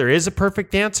not sure there is a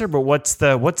perfect answer, but what's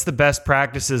the best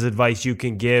practices advice you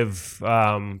can give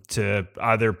to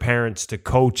either parents, to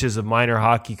coaches of minor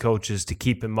hockey coaches, to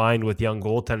keep in mind with young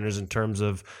goaltenders in terms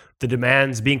of the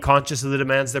demands, being conscious of the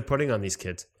demands they're putting on these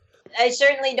kids? I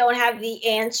certainly don't have the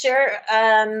answer,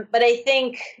 but I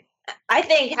think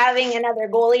having another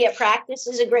goalie at practice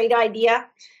is a great idea.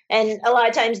 And a lot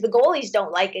of times the goalies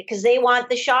don't like it because they want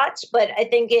the shots, but I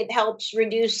think it helps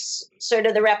reduce sort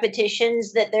of the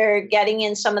repetitions that they're getting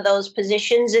in some of those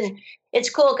positions. And it's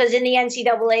cool because in the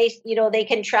NCAA, they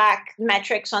can track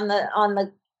metrics on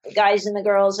the guys and the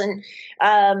girls. And,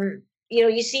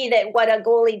 you see that what a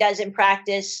goalie does in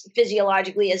practice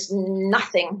physiologically is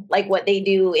nothing like what they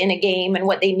do in a game and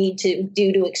what they need to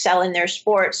do to excel in their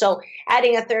sport. So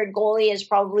adding a third goalie is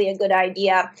probably a good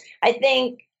idea. I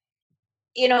think,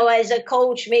 as a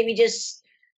coach, maybe just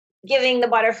giving the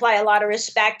butterfly a lot of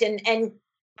respect and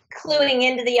cluing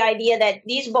into the idea that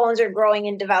these bones are growing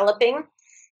and developing.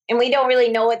 And we don't really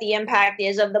know what the impact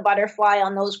is of the butterfly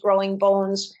on those growing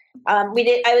bones. I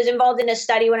was involved in a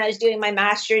study when I was doing my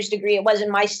master's degree. It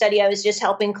wasn't my study. I was just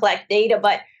helping collect data,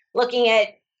 but looking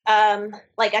at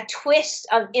like a twist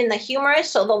in the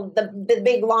humerus, so the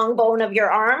big long bone of your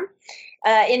arm,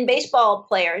 in baseball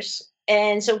players.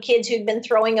 And so kids who'd been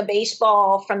throwing a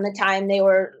baseball from the time they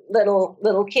were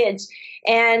little kids.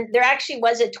 And there actually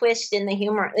was a twist in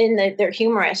their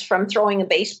humerus from throwing a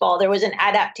baseball. There was an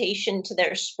adaptation to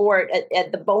their sport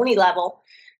at the bony level.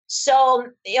 So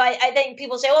I think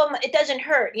people say, "Oh, it doesn't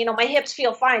hurt. My hips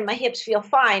feel fine. My hips feel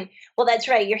fine." Well, that's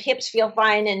right. Your hips feel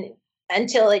fine, and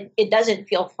until it doesn't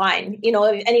feel fine.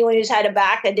 Anyone who's had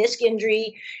a disc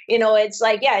injury, it's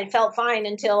like, yeah, it felt fine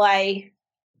until I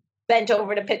bent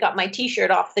over to pick up my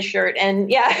T-shirt off the shirt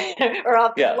and or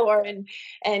off the floor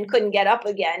and couldn't get up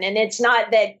again. And it's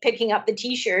not that picking up the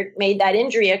T-shirt made that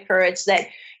injury occur. It's that,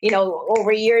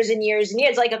 over years and years and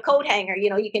years, like a coat hanger,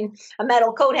 a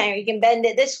metal coat hanger, you can bend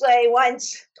it this way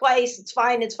once, twice, it's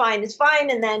fine.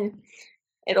 And then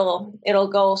it'll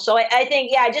go. So I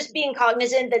think, just being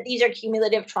cognizant that these are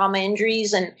cumulative trauma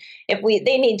injuries, and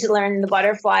they need to learn the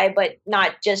butterfly, but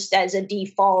not just as a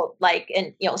default,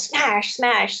 smash,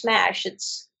 smash, smash.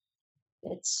 It's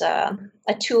a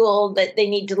tool that they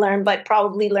need to learn, but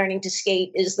probably learning to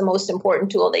skate is the most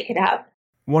important tool they could have.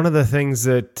 One of the things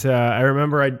that I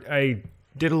remember I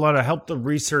did a lot of help the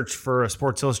research for a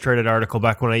Sports Illustrated article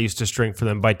back when I used to string for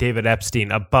them by David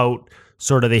Epstein about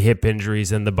sort of the hip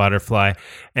injuries and the butterfly.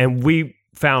 And we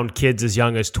found kids as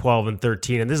young as 12 and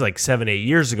 13, and this is like 7-8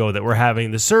 years ago, that were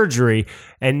having the surgery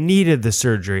and needed the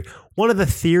surgery. One of the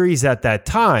theories at that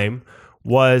time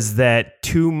was that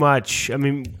too much,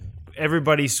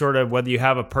 everybody sort of, whether you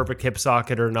have a perfect hip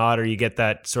socket or not, or you get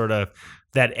that sort of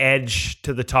that edge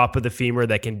to the top of the femur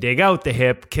that can dig out the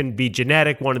hip, can be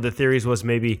genetic. One of the theories was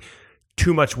maybe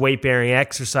too much weight-bearing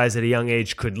exercise at a young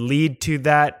age could lead to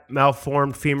that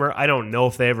malformed femur. I don't know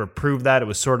if they ever proved that. It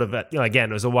was sort of,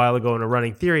 again, it was a while ago in a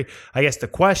running theory. I guess the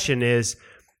question is,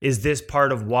 is this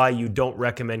part of why you don't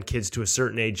recommend kids to a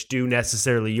certain age do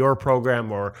necessarily your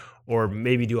program or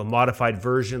maybe do a modified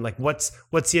version? Like what's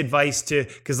the advice to,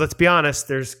 because let's be honest,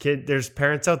 there's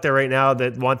parents out there right now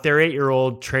that want their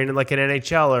 8-year-old training like an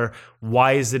NHLer.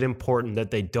 Why is it important that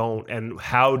they don't? And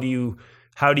how do you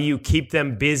keep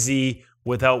them busy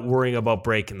without worrying about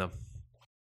breaking them?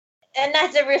 And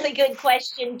that's a really good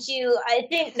question too. I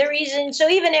think the reason, so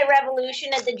even at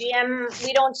Revolution at the gym,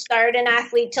 we don't start an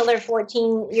athlete till they're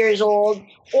 14 years old,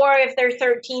 or if they're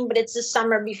 13, but it's the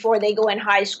summer before they go in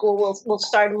high school, we'll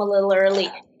start them a little early.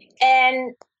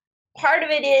 And part of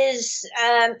it is,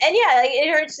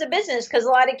 it hurts the business because a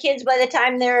lot of kids by the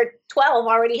time they're 12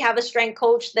 already have a strength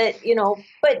coach that,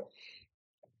 but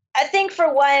I think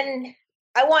for one,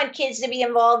 I want kids to be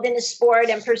involved in a sport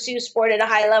and pursue sport at a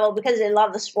high level because they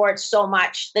love the sport so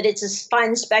much that it's a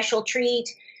fun, special treat.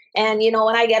 And,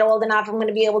 when I get old enough, I'm going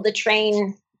to be able to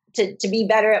train to be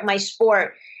better at my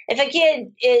sport. If a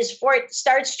kid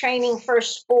starts training for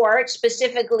sport,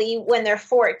 specifically when they're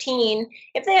 14,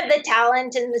 if they have the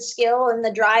talent and the skill and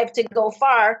the drive to go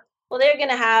far, well, they're going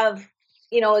to have,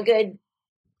 a good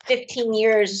 15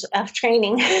 years of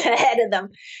training ahead of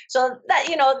them. So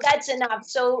that, that's enough.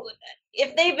 So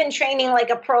if they've been training like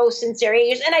a pro since their 8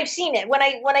 years, and I've seen it when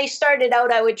I started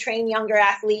out, I would train younger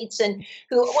athletes they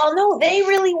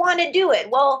really want to do it.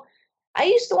 Well, I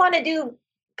used to want to do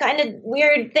kind of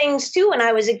weird things too when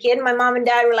I was a kid. My mom and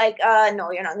dad were like,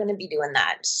 no, you're not going to be doing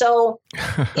that. So,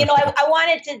 I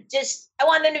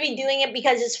want them to be doing it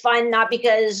because it's fun, not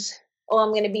because,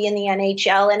 I'm going to be in the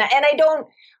NHL. And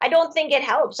I don't think it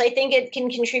helps. I think it can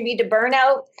contribute to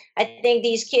burnout. I think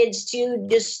these kids too,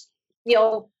 just,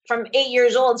 from 8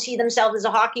 years old, see themselves as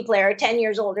a hockey player, 10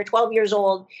 years old or 12 years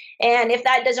old. And if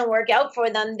that doesn't work out for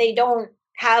them, they don't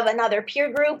have another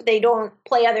peer group. They don't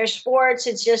play other sports.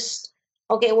 It's just,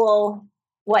 okay, well,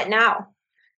 what now?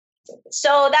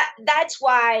 So that's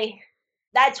why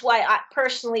I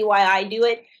personally, why I do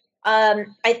it.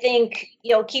 I think,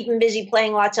 keep them busy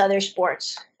playing lots of other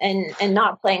sports and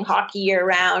not playing hockey year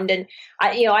round. And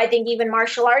I think even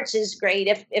martial arts is great.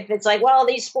 If it's like, well,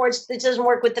 these sports, this doesn't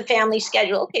work with the family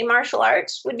schedule. Okay. Martial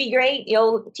arts would be great.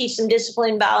 Teach some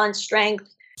discipline, balance,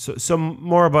 strength. So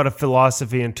more about a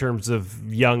philosophy in terms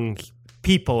of young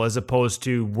people as opposed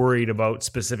to worried about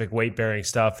specific weight bearing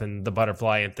stuff and the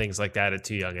butterfly and things like that at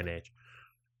too young an age.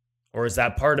 Or is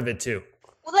that part of it too?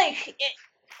 Well,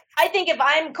 I think if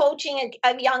I'm coaching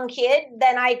a young kid,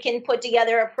 then I can put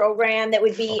together a program that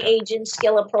would be age and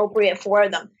skill appropriate for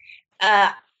them.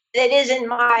 It isn't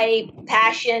my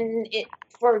passion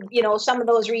for, some of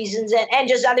those reasons and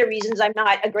just other reasons. I'm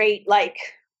not a great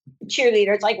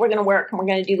cheerleader. It's like, we're going to work and we're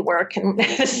going to do the work and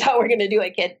this is how we're going to do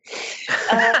it, kid.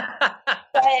 But,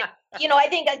 I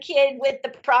think a kid with the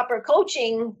proper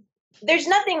coaching, there's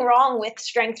nothing wrong with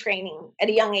strength training at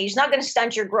a young age. It's not going to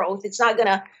stunt your growth. It's not going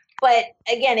to. But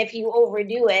again, if you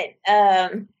overdo it,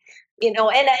 and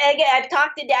again, I've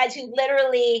talked to dads who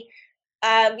literally,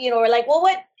 are like, well,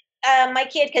 what, my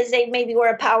kid, because they maybe were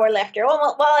a power lifter.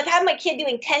 Well, I've had my kid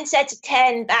doing 10 sets of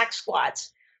 10 back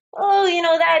squats. Oh,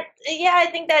 I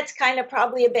think that's kind of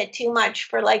probably a bit too much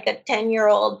for like a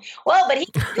 10-year-old. Well, but he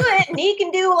can do it and he can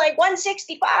do like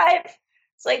 165.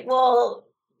 It's like, well,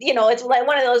 it's like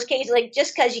one of those cases, like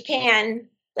just because you can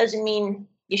doesn't mean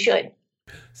you should.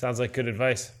 Sounds like good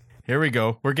advice. Here we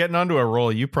go. We're getting onto a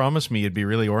roll. You promised me it'd be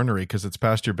really ornery because it's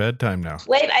past your bedtime now.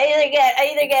 Wait,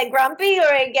 I either get grumpy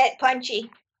or I get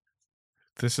punchy.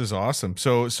 This is awesome.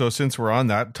 So since we're on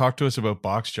that, talk to us about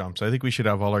box jumps. I think we should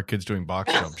have all our kids doing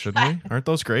box jumps, shouldn't we? Aren't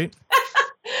those great?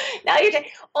 Now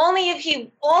only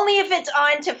if it's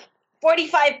onto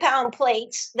 45-pound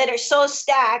plates that are so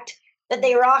stacked that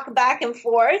they rock back and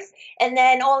forth, and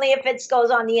then only if it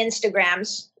goes on the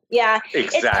Instagrams. Yeah,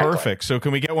 exactly. Perfect. So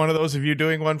can we get one of those of you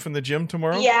doing one from the gym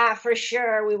tomorrow? Yeah, for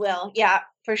sure. We will. Yeah,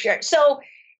 for sure. So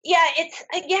yeah, it's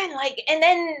again, and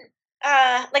then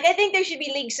I think there should be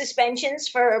league suspensions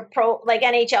for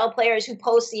NHL players who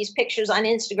post these pictures on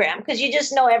Instagram because you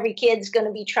just know every kid's going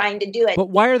to be trying to do it. But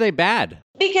why are they bad?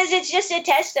 Because it's just a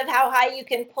test of how high you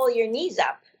can pull your knees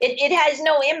up. It has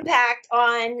no impact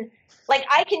on,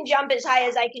 I can jump as high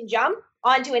as I can jump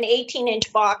onto an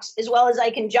 18-inch box as well as I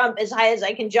can jump as high as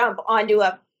I can jump onto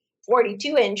a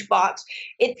 42-inch box.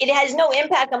 It has no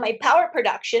impact on my power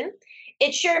production.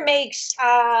 It sure makes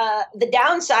the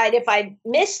downside if I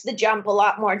miss the jump a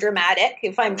lot more dramatic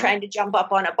if I'm trying to jump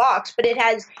up on a box. But it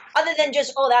has, other than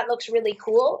just, that looks really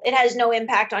cool, it has no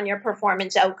impact on your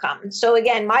performance outcome. So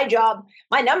again, my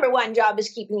number one job is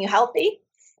keeping you healthy.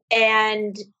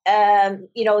 And,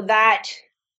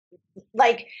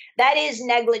 that is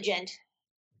negligent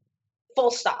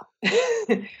full stop.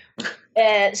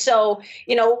 So,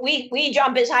 we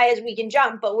jump as high as we can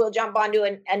jump, but we'll jump onto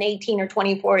an 18 or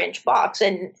 24 inch box.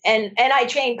 And I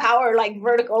train power, like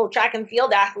vertical track and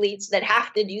field athletes that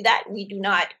have to do that. We do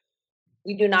not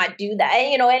do that.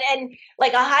 And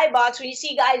like a high box, when you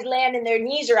see guys land and their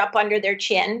knees are up under their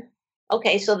chin.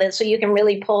 Okay. So you can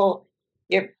really pull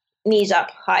your knees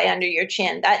up high under your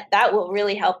chin. That will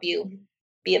really help you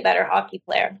be a better hockey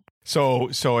player. So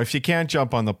if you can't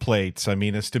jump on the plates, I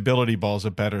mean, a stability ball is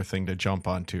a better thing to jump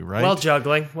onto, right? Well,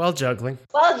 juggling,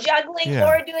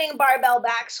 or doing barbell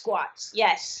back squats.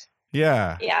 Yes.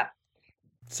 Yeah.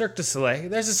 Cirque du Soleil.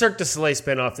 There's a Cirque du Soleil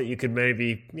spinoff that you could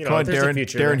maybe, Come on, Darren,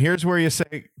 future. Darren, here's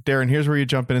where you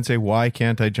jump in and say, why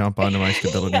can't I jump onto my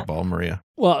stability ball, Maria?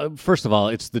 Well, first of all,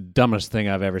 it's the dumbest thing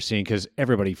I've ever seen because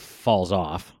everybody falls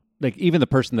off. Like even the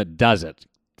person that does it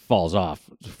falls off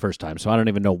the first time. So I don't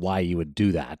even know why you would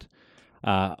do that.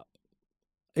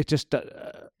 It just,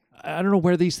 I don't know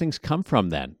where these things come from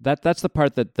then. That's the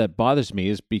part that bothers me,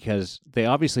 is because they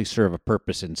obviously serve a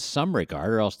purpose in some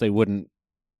regard, or else they wouldn't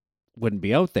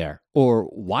be out there. Or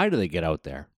why do they get out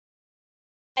there?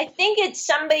 I think it's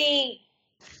somebody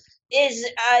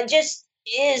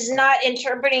is not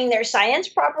interpreting their science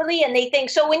properly, and they think,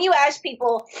 so when you ask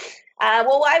people,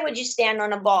 why would you stand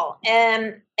on a ball?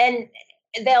 And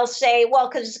they'll say, well,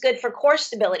 because it's good for core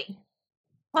stability.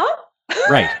 Huh?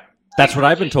 Right. That's what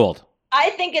I've been told. I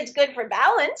think it's good for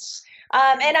balance.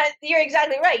 You're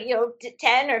exactly right.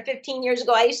 10 or 15 years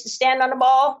ago, I used to stand on a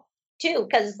ball too,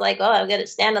 because it's like, I've got to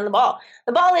stand on the ball.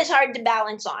 The ball is hard to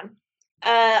balance on.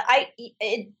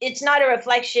 It's not a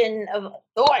reflection of,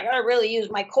 I got to really use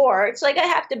my core. It's like I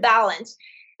have to balance.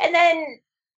 And then,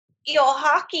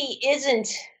 hockey isn't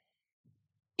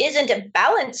a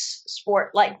balance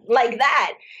sport like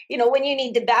that. When you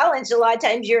need to balance, a lot of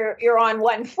times you're on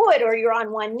one foot or you're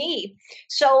on one knee.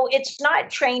 So it's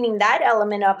not training that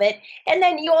element of it. And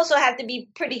then you also have to be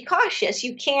pretty cautious.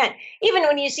 You can't, even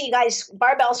when you see guys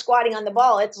barbell squatting on the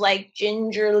ball, it's like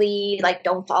gingerly, like,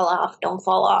 don't fall off.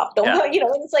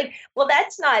 It's like, well,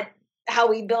 that's not how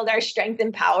we build our strength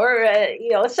and power,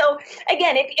 So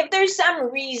again, if there's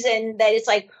some reason that it's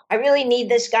like, I really need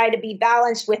this guy to be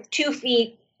balanced with 2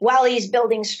 feet while he's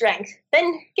building strength,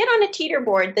 then get on a teeter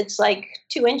board that's like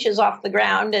 2 inches off the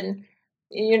ground, and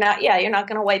you're not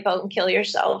going to wipe out and kill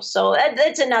yourself. So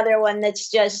that's another one that's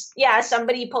just,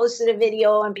 somebody posted a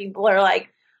video and people are like,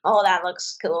 oh, that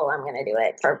looks cool, I'm going to do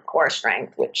it for core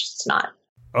strength, which it's not.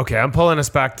 Okay, I'm pulling us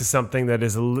back to something that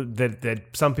is that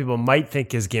some people might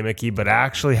think is gimmicky, but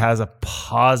actually has a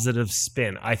positive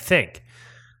spin. I think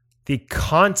the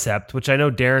concept, which I know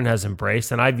Darren has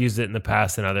embraced, and I've used it in the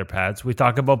past in other pads. We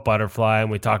talk about butterfly and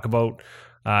we talk about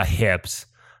hips.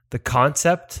 The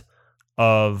concept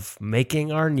of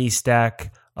making our knee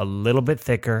stack a little bit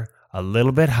thicker, a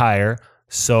little bit higher,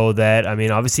 so that,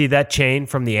 obviously that chain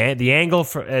from the angle,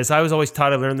 as I was always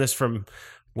taught, I learned this from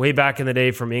way back in the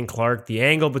day from Ian Clark, the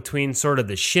angle between sort of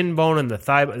the shin bone and the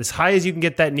thigh, as high as you can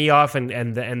get that knee off and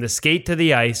the skate to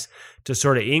the ice to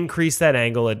sort of increase that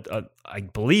angle. I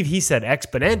believe he said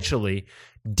exponentially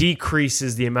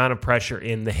decreases the amount of pressure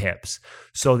in the hips.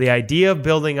 So the idea of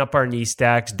building up our knee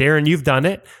stacks, Darren, you've done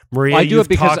it. Maria, I do you've it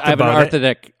because talked I have an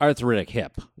about arthritic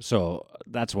hip. So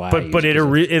that's why. But it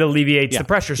alleviates the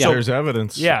pressure. Yeah, So there's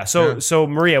evidence. Yeah. So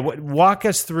Maria, walk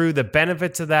us through the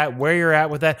benefits of that, where you're at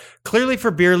with that. Clearly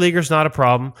for beer leaguers, not a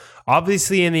problem.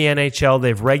 Obviously in the NHL,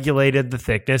 they've regulated the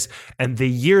thickness, and the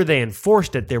year they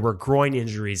enforced it, there were groin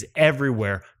injuries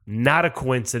everywhere. Not a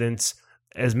coincidence,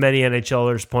 as many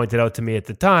NHLers pointed out to me at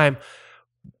the time.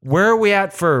 Where are we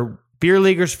at for beer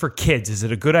leaguers for kids? Is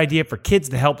it a good idea for kids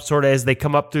to help sort of as they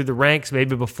come up through the ranks,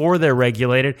 maybe before they're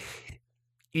regulated,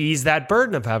 ease that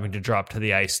burden of having to drop to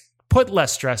the ice, put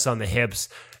less stress on the hips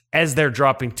as they're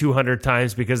dropping 200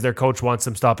 times because their coach wants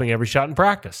them stopping every shot in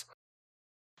practice?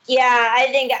 Yeah, I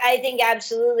think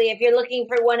absolutely. If you're looking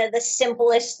for one of the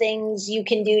simplest things you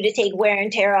can do to take wear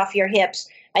and tear off your hips,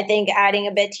 I think adding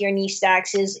a bit to your knee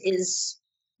stacks is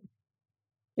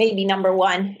maybe number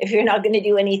one if you're not going to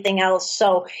do anything else.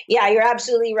 So yeah, you're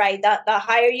absolutely right. The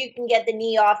higher you can get the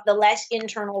knee off, the less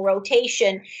internal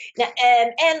rotation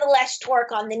and the less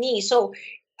torque on the knee. So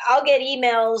I'll get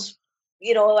emails,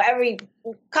 every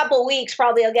couple of weeks,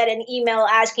 probably I'll get an email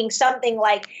asking something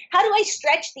like, how do I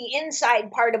stretch the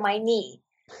inside part of my knee?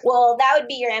 Well, that would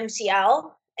be your MCL.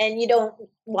 And you don't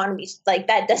want to be like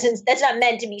that. That's not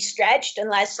meant to be stretched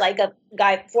unless like a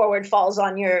guy forward falls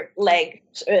on your leg.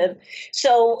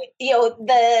 So,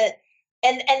 the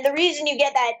reason you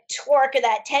get that torque or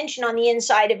that tension on the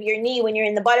inside of your knee when you're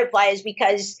in the butterfly is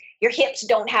because your hips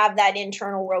don't have that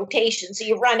internal rotation. So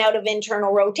you run out of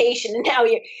internal rotation, and now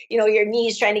your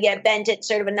knee's trying to get bent at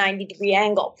sort of a 90-degree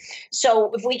angle.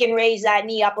 So if we can raise that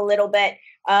knee up a little bit,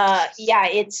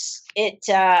 it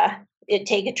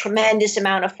take a tremendous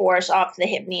amount of force off the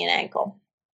hip, knee, and ankle.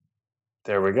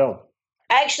 There we go.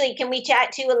 Actually, can we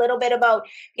chat too a little bit about,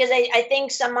 because I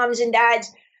think some moms and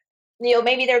dads,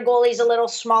 maybe their goalie's a little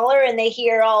smaller and they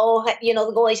hear,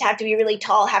 the goalies have to be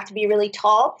really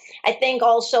tall. I think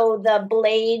also the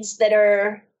blades that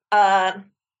are, the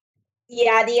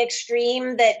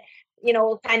extreme that,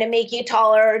 kind of make you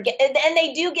taller, and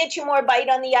they do get you more bite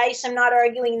on the ice. I'm not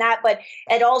arguing that, but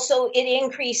it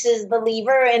increases the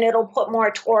lever and it'll put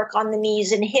more torque on the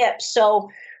knees and hips. So,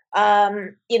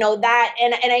 that,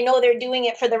 and I know they're doing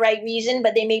it for the right reason,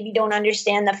 but they maybe don't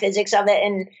understand the physics of it.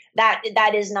 And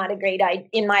that is not a great idea,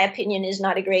 in my opinion, is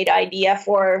not a great idea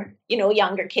for,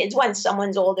 younger kids. Once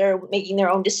someone's older, making their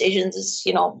own decisions is,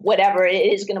 whatever,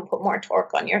 it is going to put more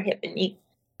torque on your hip and knee.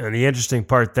 And the interesting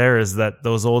part there is that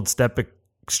those old Step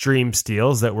Extreme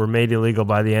steels that were made illegal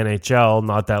by the NHL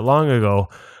not that long ago,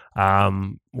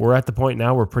 we're at the point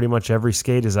now where pretty much every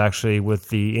skate is actually, with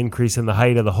the increase in the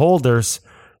height of the holders,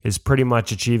 is pretty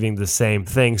much achieving the same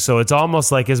thing. So it's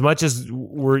almost like, as much as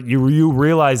you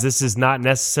realize this is not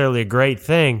necessarily a great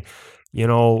thing,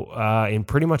 in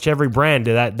pretty much every brand,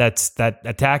 that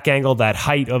attack angle, that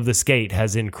height of the skate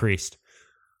has increased.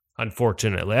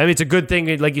 Unfortunately, I mean, it's a good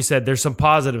thing. Like you said, there's some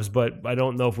positives, but I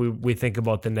don't know if we think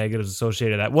about the negatives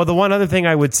associated with that. Well, the one other thing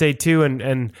I would say too,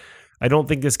 and I don't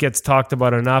think this gets talked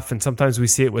about enough, and sometimes we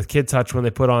see it with Kid Touch when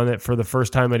they put on it for the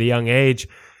first time at a young age,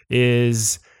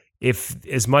 is if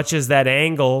as much as that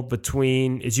angle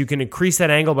is you can increase that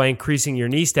angle by increasing your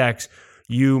knee stacks,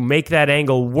 you make that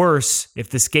angle worse if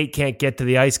the skate can't get to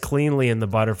the ice cleanly in the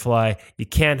butterfly. You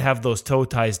can't have those toe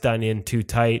ties done in too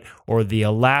tight or the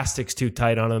elastics too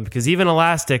tight on them, because even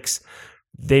elastics,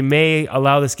 they may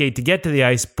allow the skate to get to the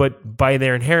ice, but by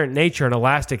their inherent nature, an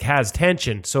elastic has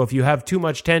tension. So if you have too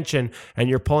much tension and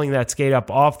you're pulling that skate up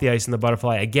off the ice in the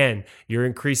butterfly, again, you're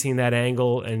increasing that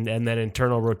angle and that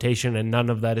internal rotation, and none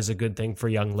of that is a good thing for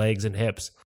young legs and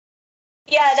hips.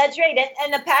 Yeah, that's right.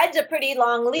 And the pad's a pretty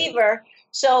long lever.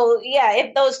 So,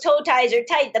 if those toe ties are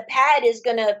tight, the pad is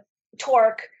going to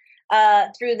torque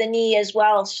through the knee as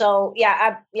well. So,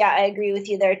 I agree with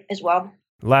you there as well.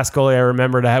 Last goalie I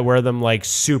remember to wear them like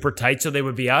super tight so they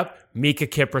would be up, Mika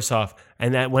Kiprasov.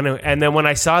 And then when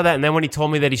I saw that, and then when he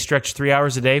told me that he stretched 3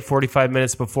 hours a day, 45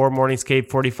 minutes before morning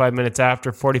skate, 45 minutes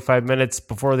after, 45 minutes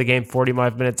before the game,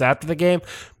 45 minutes after the game,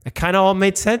 it kind of all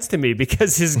made sense to me,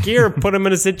 because his gear put him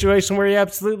in a situation where he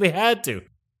absolutely had to.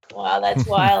 Wow, that's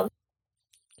wild.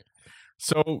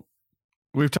 So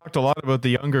we've talked a lot about the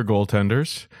younger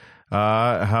goaltenders.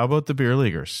 How about the beer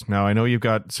leaguers? Now, I know you've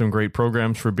got some great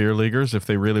programs for beer leaguers if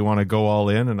they really want to go all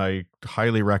in, and I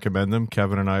highly recommend them.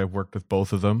 Kevin and I have worked with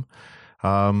both of them.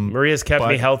 Maria's kept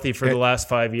me healthy for the last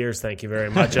 5 years. Thank you very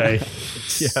much.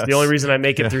 It's the only reason I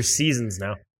make it through seasons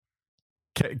now.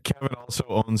 Kevin also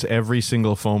owns every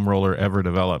single foam roller ever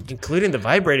developed, including the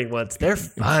vibrating ones. They're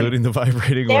fun.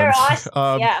 They're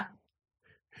awesome.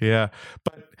 Yeah,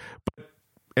 but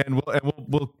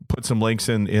we'll put some links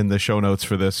in the show notes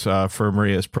for this for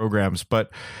Maria's programs.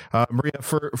 But Maria,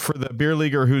 for the beer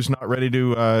leaguer who's not ready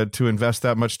to invest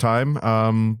that much time,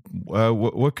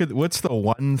 what's the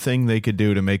one thing they could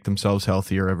do to make themselves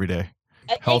healthier every day?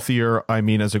 Healthier, I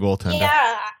mean, as a goaltender.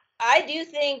 Yeah, I do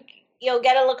think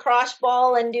get a lacrosse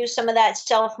ball and do some of that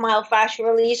self-myofascial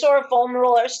release, or a foam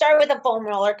roller. Start with a foam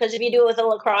roller, because if you do it with a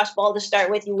lacrosse ball to start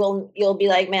with, you'll be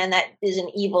like, man, that is an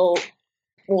evil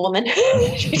woman.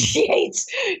 she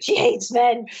hates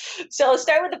men. So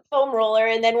start with a foam roller,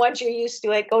 and then once you're used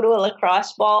to it, go to a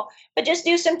lacrosse ball. But just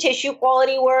do some tissue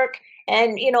quality work,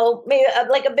 and maybe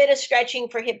like a bit of stretching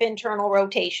for hip internal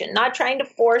rotation. Not trying to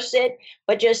force it,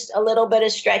 but just a little bit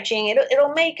of stretching.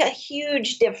 It'll make a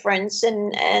huge difference.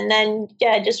 And then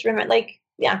just remember,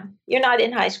 you're not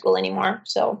in high school anymore,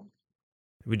 so.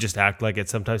 We just act like it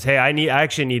sometimes. Hey, I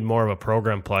actually need more of a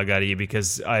program plug out of you,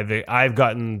 because I've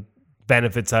gotten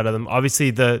benefits out of them.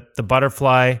 Obviously, the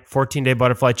butterfly 14-day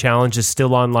butterfly challenge is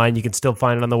still online. You can still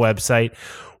find it on the website.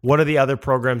 What are the other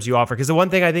programs you offer? Because the one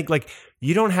thing I think,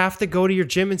 you don't have to go to your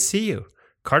gym and see you.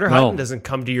 Carter Hutton doesn't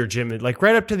come to your gym.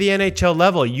 Right up to the NHL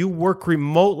level, you work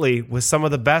remotely with some of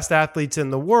the best athletes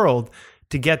in the world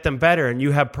to get them better, and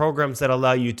you have programs that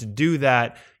allow you to do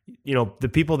that. The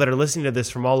people that are listening to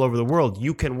this from all over the world,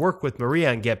 you can work with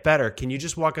Maria and get better. Can you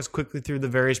just walk us quickly through the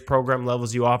various program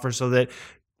levels you offer, so that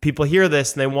people hear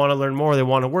this and they want to learn more, they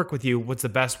want to work with you? What's the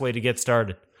best way to get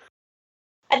started?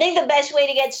 I think the best way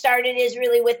to get started is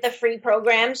really with the free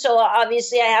program. So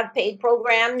obviously I have paid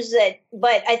programs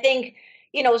but I think,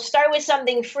 start with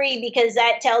something free, because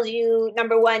that tells you,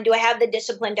 number one, do I have the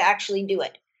discipline to actually do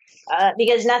it?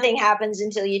 Because nothing happens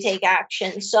until you take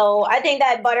action. So I think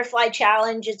that Butterfly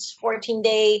Challenge, it's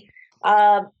 14-day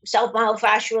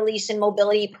self-myofascial release and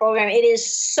mobility program. It is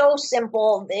so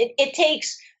simple. It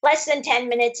takes less than 10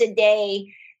 minutes a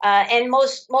day. And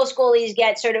most goalies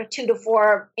get sort of 2 to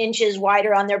 4 inches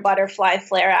wider on their butterfly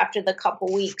flare after the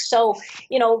couple weeks. So,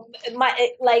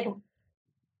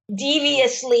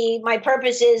 deviously, my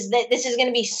purpose is that this is going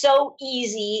to be so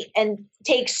easy and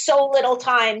take so little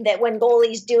time that when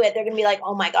goalies do it, they're going to be like,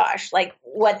 oh my gosh, like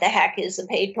what the heck is the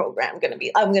paid program going to be?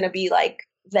 I'm going to be like,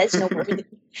 that's no worth.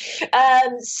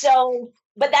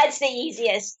 But that's the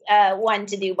easiest one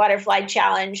to do, Butterfly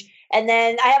Challenge. And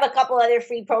then I have a couple other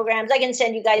free programs. I can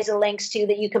send you guys the links to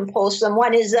that you can post them.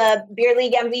 One is Beer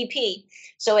League MVP.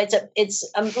 So it's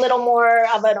a little more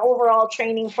of an overall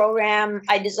training program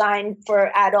I designed for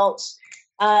adults.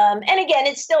 And again,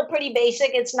 it's still pretty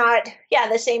basic. It's not,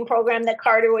 the same program that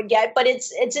Carter would get, but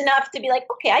it's enough to be like,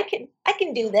 okay, I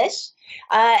can do this.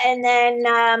 And then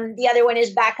the other one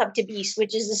is Back Up to Beast,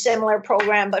 which is a similar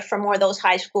program, but for more of those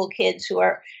high school kids who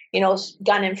are,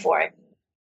 gunning for it.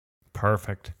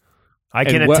 Perfect. I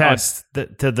can attest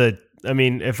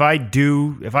if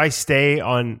I stay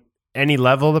on any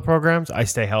level of the programs, I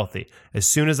stay healthy. As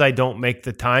soon as I don't make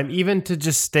the time, even to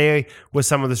just stay with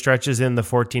some of the stretches in the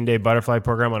 14-day butterfly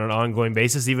program on an ongoing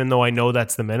basis, even though I know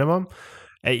that's the minimum,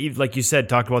 like you said,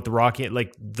 talked about the rocket,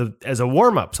 as a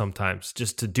warm-up sometimes,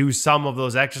 just to do some of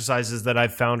those exercises that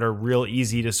I've found are real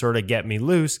easy to sort of get me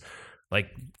loose. Like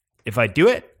if I do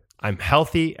it, I'm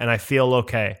healthy and I feel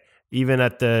okay, even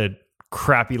at the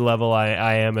crappy level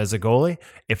I am as a goalie.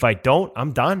 If I don't,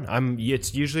 I'm done.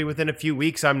 It's usually within a few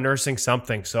weeks I'm nursing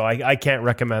something, so I can't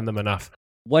recommend them enough.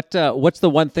 What's the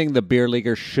one thing the beer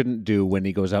leaguer shouldn't do when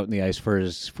he goes out in the ice for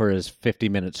his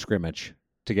 50-minute scrimmage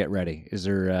to get ready? Is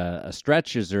there a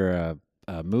stretch? Is there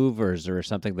a move, or is there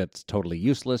something that's totally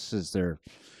useless? Is there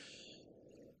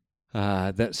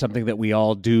that something that we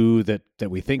all do that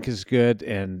we think is good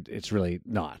and it's really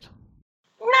not?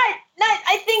 Not,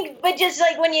 I think, but just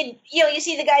like when you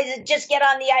see the guys that just get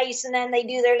on the ice and then they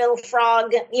do their little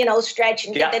frog, stretch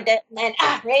and and then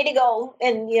ready to go,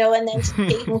 and and then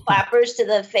taking clappers to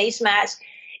the face mask.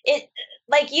 It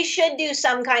you should do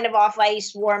some kind of off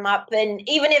ice warm up, and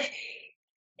even if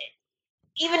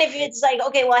it's like,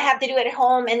 okay, well, I have to do it at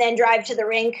home and then drive to the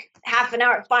rink half an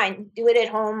hour, fine, do it at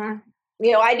home.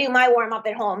 I do my warm up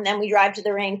at home, then we drive to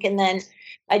the rink, and then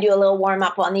I do a little warm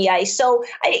up on the ice. So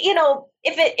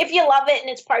if you love it and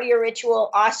it's part of your ritual,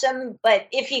 awesome. But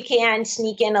if you can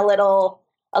sneak in a little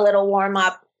warm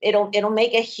up, it'll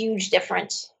make a huge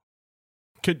difference.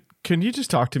 Can you just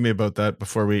talk to me about that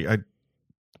before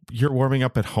you're warming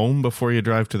up at home before you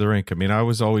drive to the rink? I mean,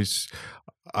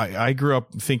 I grew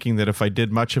up thinking that if I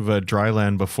did much of a dry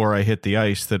land before I hit the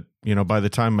ice, that, by the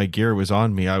time my gear was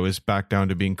on me, I was back down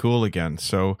to being cool again.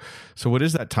 So what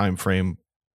is that time frame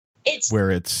where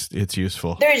it's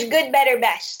useful? There's good, better,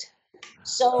 best.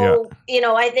 So,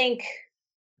 I think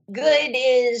good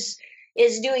is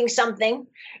doing something,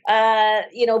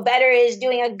 better is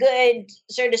doing a good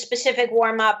sort of specific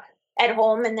warm up at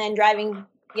home, and then driving,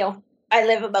 I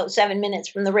live about 7 minutes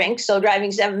from the rink, so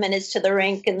driving 7 minutes to the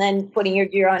rink and then putting your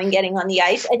gear on and getting on the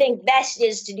ice. I think best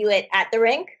is to do it at the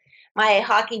rink. My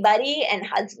hockey buddy and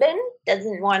husband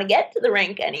doesn't want to get to the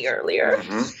rink any earlier.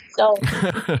 Mm-hmm. So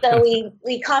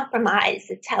we compromise.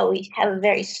 It's how we have a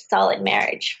very solid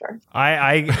marriage.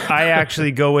 I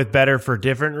actually go with better for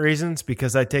different reasons,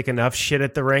 because I take enough shit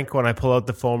at the rink when I pull out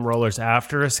the foam rollers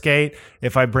after a skate.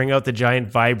 If I bring out the giant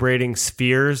vibrating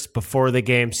spheres before the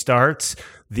game starts,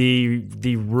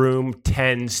 the room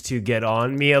tends to get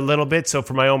on me a little bit. So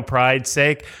for my own pride's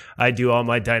sake, I do all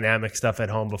my dynamic stuff at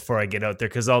home before I get out there,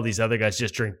 because all these other guys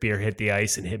just drink beer, hit the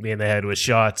ice, and hit me in the head with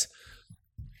shots.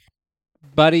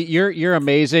 Buddy, you're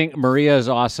amazing. Maria is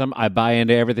awesome. I buy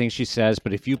into everything she says,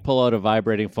 but if you pull out a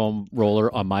vibrating foam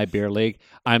roller on my beer league,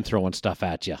 I'm throwing stuff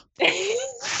at you.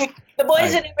 The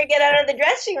boys will never get out of the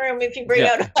dressing room if you bring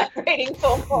out a vibrating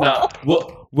foam roller.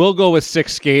 No, we'll go with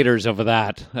 6 skaters over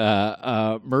that.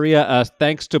 Maria,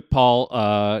 thanks to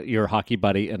Paul, your hockey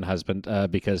buddy and husband,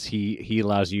 because he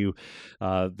allows you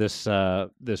this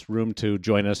room to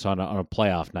join us on a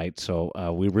playoff night. So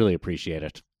we really appreciate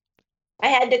it. I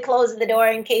had to close the door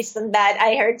in case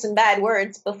I heard some bad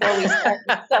words before we started.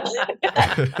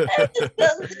 Just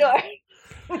close the door.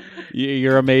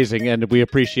 You're amazing, and we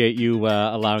appreciate you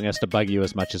allowing us to bug you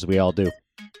as much as we all do.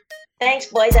 Thanks,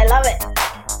 boys. I love it.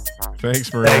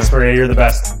 Thanks, Maria. Thanks, Maria. You're the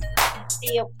best.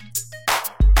 See you.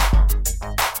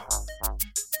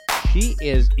 She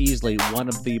is easily one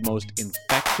of the most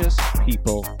infectious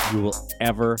people you will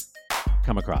ever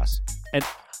come across. And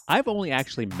I've only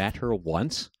actually met her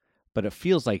once, but it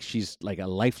feels like she's like a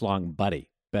lifelong buddy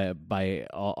by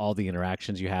all the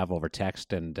interactions you have over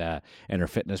text and her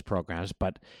fitness programs.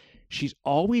 But she's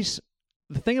always,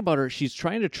 the thing about her, she's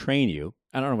trying to train you.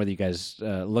 I don't know whether you guys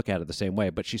look at it the same way,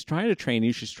 but she's trying to train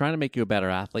you. She's trying to make you a better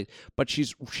athlete, but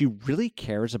she really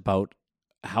cares about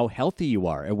how healthy you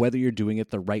are and whether you're doing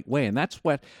it the right way. And that's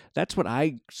what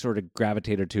I sort of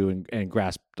gravitated to and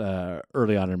grasped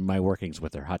early on in my workings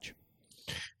with her. Hutch.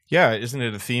 Yeah, isn't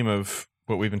it a theme of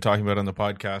what we've been talking about on the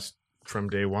podcast from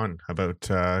day one about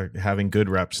having good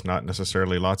reps, not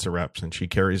necessarily lots of reps, and she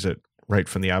carries it right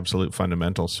from the absolute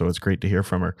fundamentals. So it's great to hear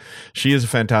from her. She is a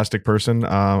fantastic person.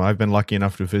 I've been lucky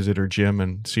enough to visit her gym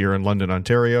and see her in London,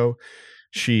 Ontario.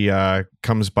 She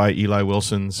comes by Eli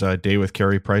Wilson's Day with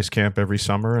Carey Price camp every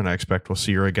summer, and I expect we'll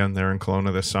see her again there in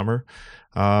Kelowna this summer.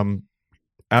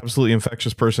 Absolutely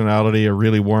infectious personality, a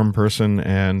really warm person,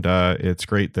 and it's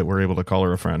great that we're able to call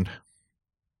her a friend.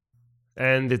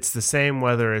 And it's the same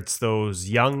whether it's those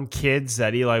young kids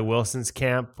at Eli Wilson's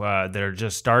camp that are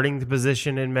just starting the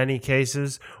position in many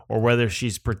cases, or whether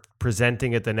she's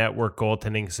presenting at the Network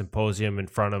Goaltending Symposium in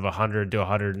front of 100 to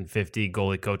 150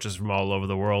 goalie coaches from all over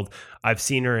the world. I've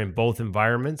seen her in both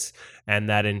environments, and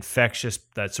that infectious,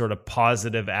 that sort of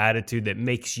positive attitude that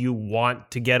makes you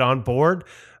want to get on board.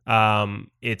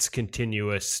 It's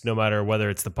continuous, no matter whether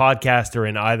it's the podcast or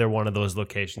in either one of those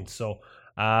locations. So,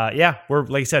 we're,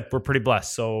 like I said, we're pretty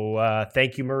blessed. So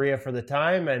thank you, Maria, for the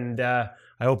time. And I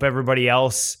hope everybody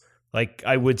else, like,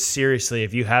 I would seriously,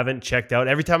 if you haven't checked out,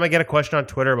 every time I get a question on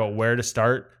Twitter about where to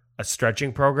start a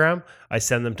stretching program, I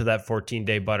send them to that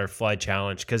 14-day butterfly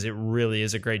challenge, because it really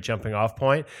is a great jumping off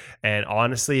point. And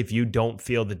honestly, if you don't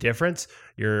feel the difference,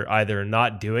 you're either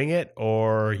not doing it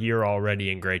or you're already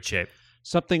in great shape.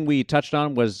 Something we touched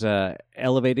on was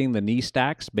elevating the knee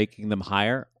stacks, making them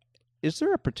higher. Is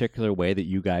there a particular way that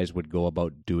you guys would go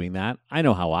about doing that? I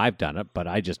know how I've done it, but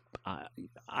I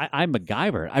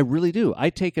MacGyver. I really do. I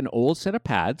take an old set of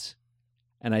pads,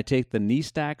 and I take the knee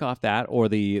stack off that, or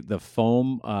the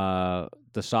foam,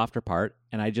 the softer part,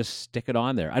 and I just stick it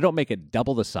on there. I don't make it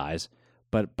double the size,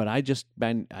 but I just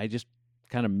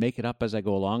kind of make it up as I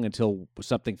go along until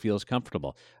something feels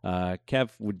comfortable. Kev,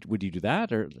 would you do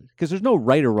that? Or because there's no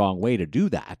right or wrong way to do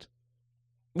that.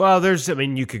 Well,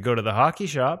 you could go to the hockey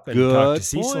shop and talk to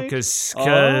Cecil, because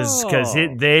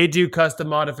they do custom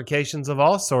modifications of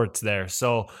all sorts there.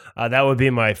 So that would be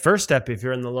my first step if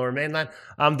you're in the Lower Mainland.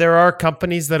 There are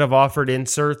companies that have offered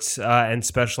inserts and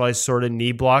specialized sort of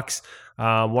knee blocks.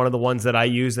 One of the ones that I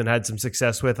used and had some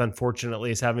success with,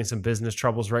 unfortunately, is having some business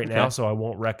troubles right now, so I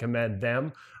won't recommend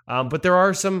them. But there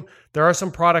are some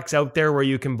products out there where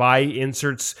you can buy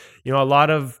inserts. You know, a lot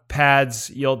of pads,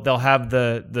 they'll have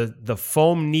the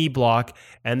foam knee block,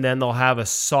 and then they'll have a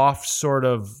soft sort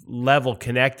of level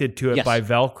connected to it by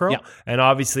Velcro. Yeah. And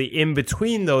obviously, in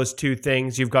between those two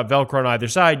things, you've got Velcro on either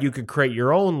side. You could create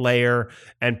your own layer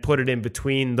and put it in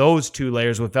between those two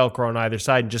layers with Velcro on either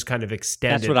side, and just kind of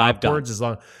extend it upwards. As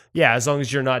long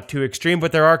as you're not too extreme.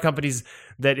 But there are companies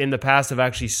that in the past have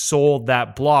actually sold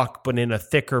that block, but in a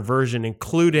thicker version,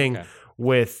 including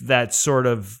with that sort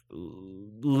of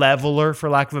leveler, for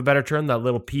lack of a better term, that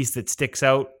little piece that sticks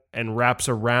out and wraps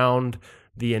around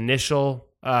the initial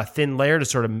thin layer to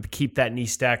sort of keep that knee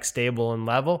stack stable and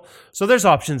level. So there's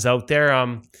options out there.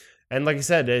 And like I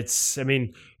said, it's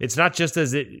not just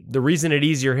the reason it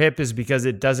eases your hip is because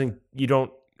you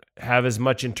don't have as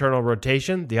much internal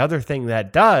rotation. The other thing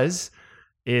that does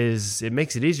is it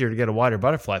makes it easier to get a wider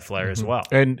butterfly flare as well.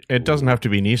 And it doesn't have to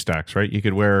be knee stacks, right? You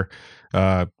could wear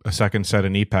a second set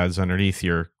of knee pads underneath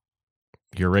your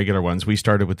regular ones. We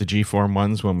started with the G-Form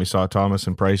ones when we saw Thomas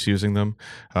and Price using them.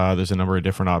 There's a number of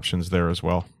different options there as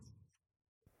well.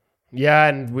 Yeah,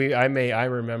 and I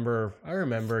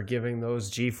remember giving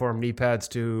those G-Form knee pads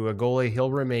to a goalie.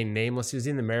 He'll remain nameless. He was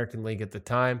in the American League at the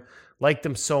time. Liked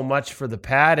them so much for the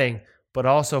padding, but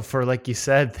also for, like you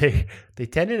said, they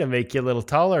tended to make you a little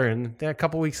taller. And then a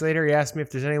couple weeks later, he asked me if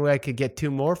there's any way I could get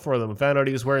 2 more for them. I found out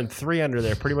he was wearing 3 under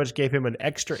there. Pretty much gave him an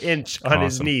extra inch on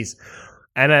his knees.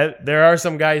 And there are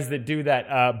some guys that do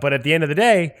that. But at the end of the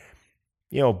day,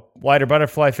 wider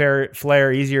butterfly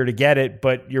flare, easier to get it.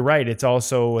 But you're right. It's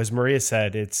also, as Maria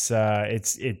said,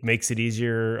 it makes it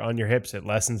easier on your hips. It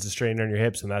lessens the strain on your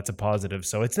hips, and that's a positive.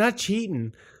 So it's not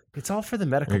cheating. It's all for the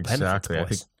medical benefits, boys. I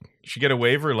think you should get a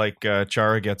waiver like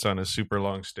Chara gets on his super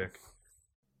long stick.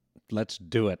 Let's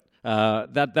do it.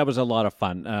 that was a lot of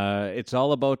fun. It's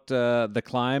all about the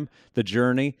climb, the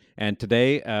journey, and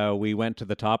today we went to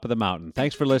the top of the mountain.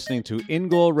 Thanks for listening to In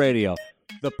Goal Radio,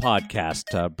 the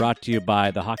podcast, brought to you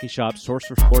by The Hockey Shop, source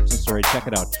for sports in Surrey. Check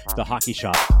it out,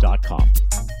 thehockeyshop.com.